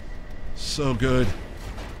so good.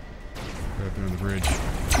 Right up there on the bridge.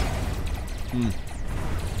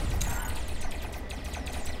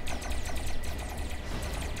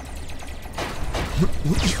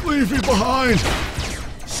 Just leave me behind.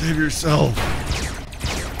 Save yourself.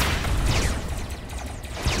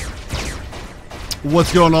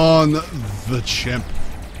 What's going on, the chimp?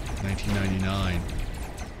 1999.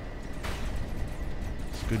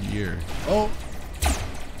 good year. Oh!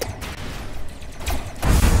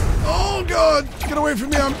 Oh God! Get away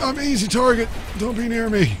from me! I'm an easy target. Don't be near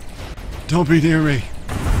me. Don't be near me.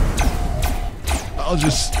 I'll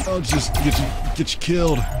just get you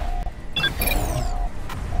killed.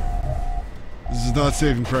 This is not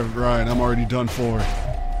Saving Private Ryan. I'm already done for.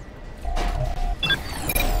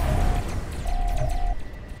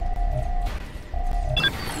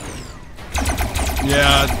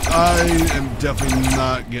 Yeah, I am definitely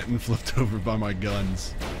not getting flipped over by my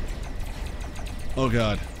guns. Oh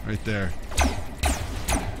God, right there.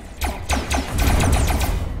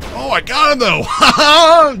 Oh, I got him though!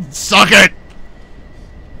 Suck it!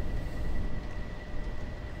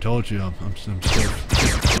 Told you, I'm scared.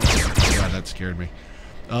 Oh, God, that scared me.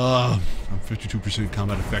 I'm 52%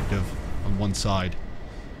 combat effective on one side.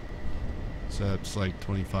 So that's like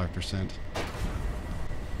 25%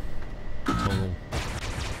 total.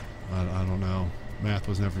 I don't know. Math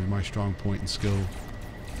was never my strong point in skill.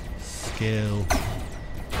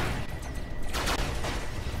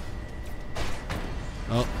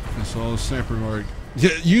 Oh, I saw a sniper mark.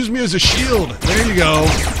 Yeah, use me as a shield. There you go.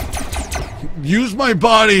 Use my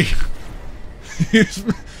body.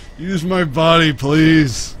 use my body,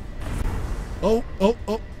 please. Oh,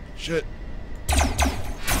 shit.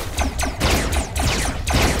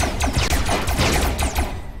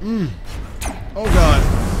 Oh God.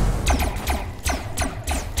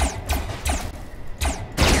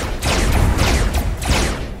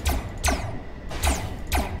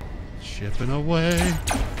 Shipping away.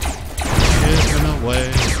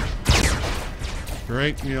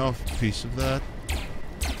 Break me off a piece of that.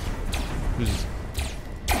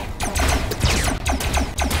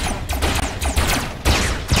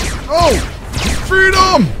 Oh!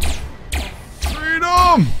 Freedom!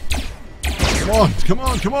 Freedom! Come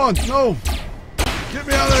on! No! Get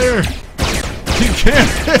me out of here! You can't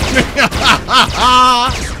hit me!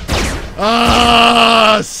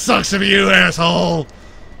 Ah! Sucks of you, asshole!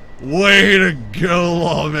 Way to go,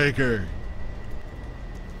 lawmaker!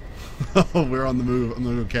 Oh, we're on the move. I'm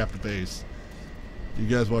gonna go cap the base. You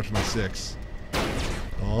guys watch my 6.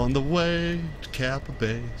 On the way to cap a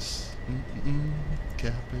base.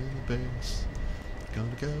 Capping the base.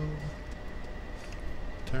 Gonna go.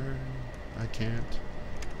 Turn. I can't.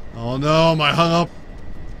 Oh no, I hung up.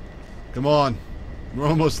 Come on. We're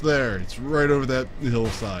almost there. It's right over that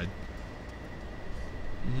hillside.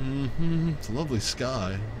 It's a lovely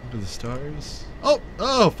sky. Look at the stars.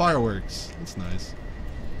 Oh, fireworks. That's nice.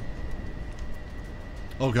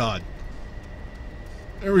 Oh God.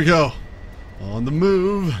 There we go. On the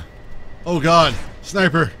move. Oh God.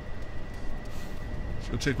 Sniper.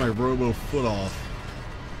 Just gonna take my robo foot off.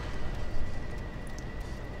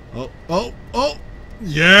 Oh.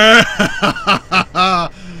 Yeah.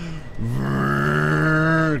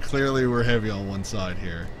 Clearly we're heavy on one side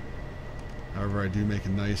here. However, I do make a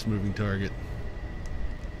nice moving target.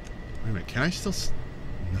 Wait a minute. Can I still...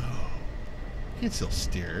 No. I can't still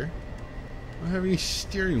steer. I don't have any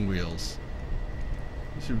steering wheels.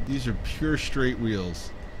 These are pure straight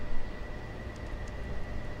wheels.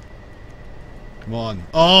 Come on.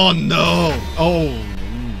 Oh no! Oh,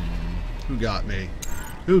 who got me?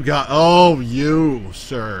 Who got? Oh, you,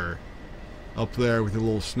 sir, up there with your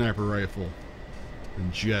little sniper rifle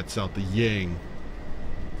and jets out the yang.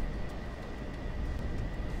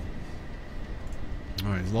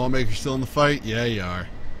 All right, is Lawmaker still in the fight? Yeah, you are.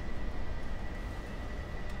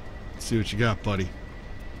 See what you got, buddy.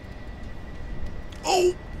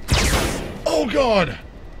 Oh! Oh God!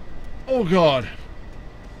 Oh God!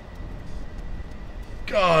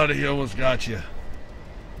 God, he almost got you.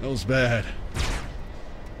 That was bad.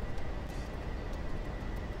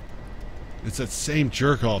 It's that same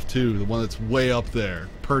jerk off too, the one that's way up there,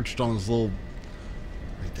 perched on his little.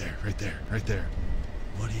 Right there.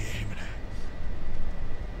 What are you aiming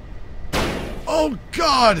at? Oh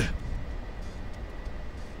God!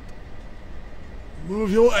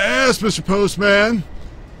 Move your ass, Mr. Postman!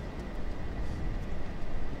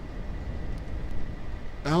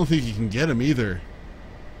 I don't think you can get him either.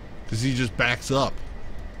 Because he just backs up.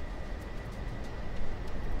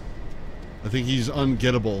 I think he's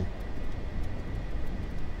ungettable.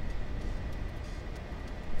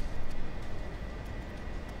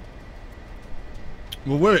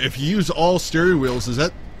 Well, wait, if you use all steering wheels, is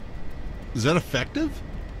that effective?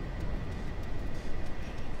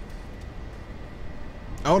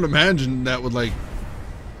 I would imagine that would, like,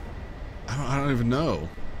 I don't even know.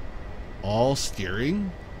 All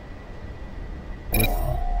steering? With,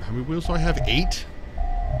 how many wheels do I have? 8?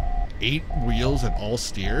 8 wheels at all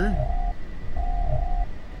steer?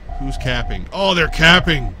 Who's capping? Oh, they're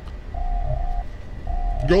capping!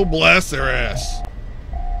 Go blast their ass.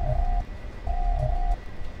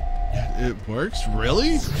 It works?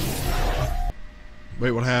 Really?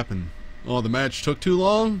 Wait, what happened? Oh, the match took too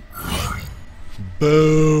long?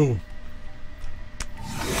 Boo!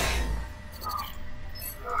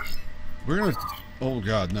 We're gonna... Oh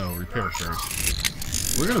god, no. Repair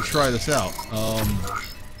first. We're gonna try this out.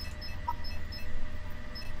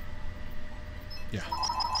 Yeah.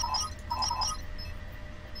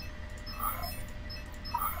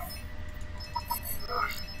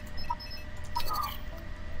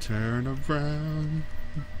 Turn around.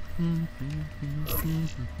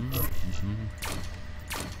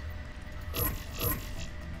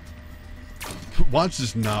 Watch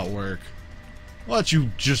this not work. Watch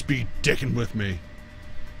you just be dicking with me.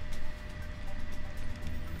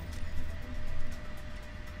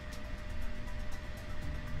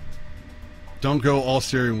 Don't go all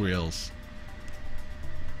steering wheels.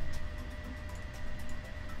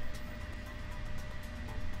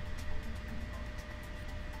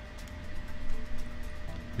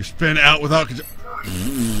 You spin out without control.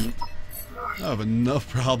 I have enough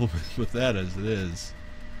problems with that as it is.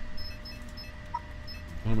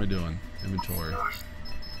 What am I doing? Inventory.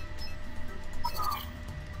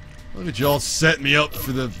 Look at y'all setting me up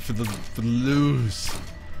for the lose.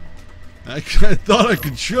 I thought I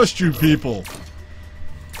could trust you people.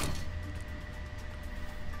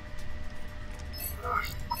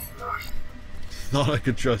 Thought I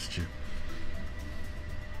could trust you.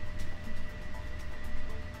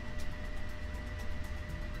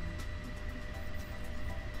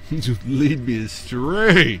 You lead me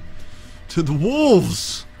astray to the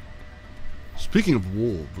wolves. Speaking of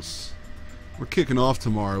wolves, we're kicking off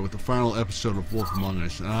tomorrow with the final episode of Wolf Among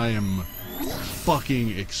Us, and I am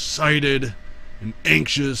fucking excited and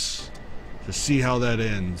anxious to see how that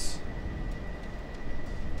ends.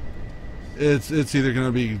 It's either going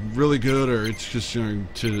to be really good or it's just going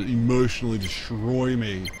to emotionally destroy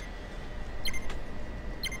me.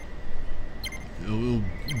 It'll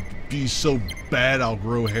be so bad I'll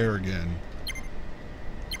grow hair again.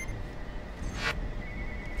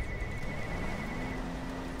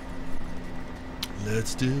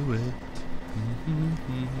 Let's do it.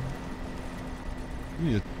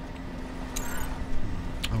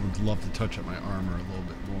 I would love to touch up my armor a little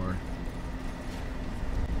bit more.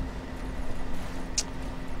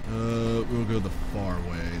 We'll go the far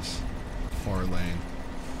ways. Far lane.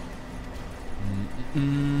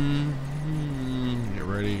 Get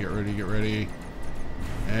ready, get ready, get ready.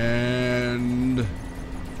 And...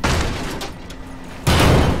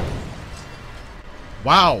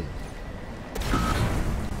 wow!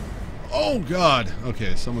 Oh god!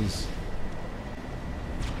 Okay, someone's...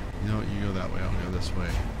 You know what, you go that way, I'll go this way.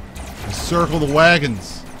 We'll circle the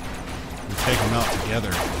wagons! We'll take them out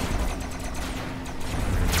together.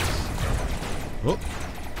 Oh!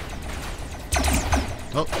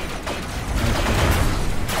 Oh!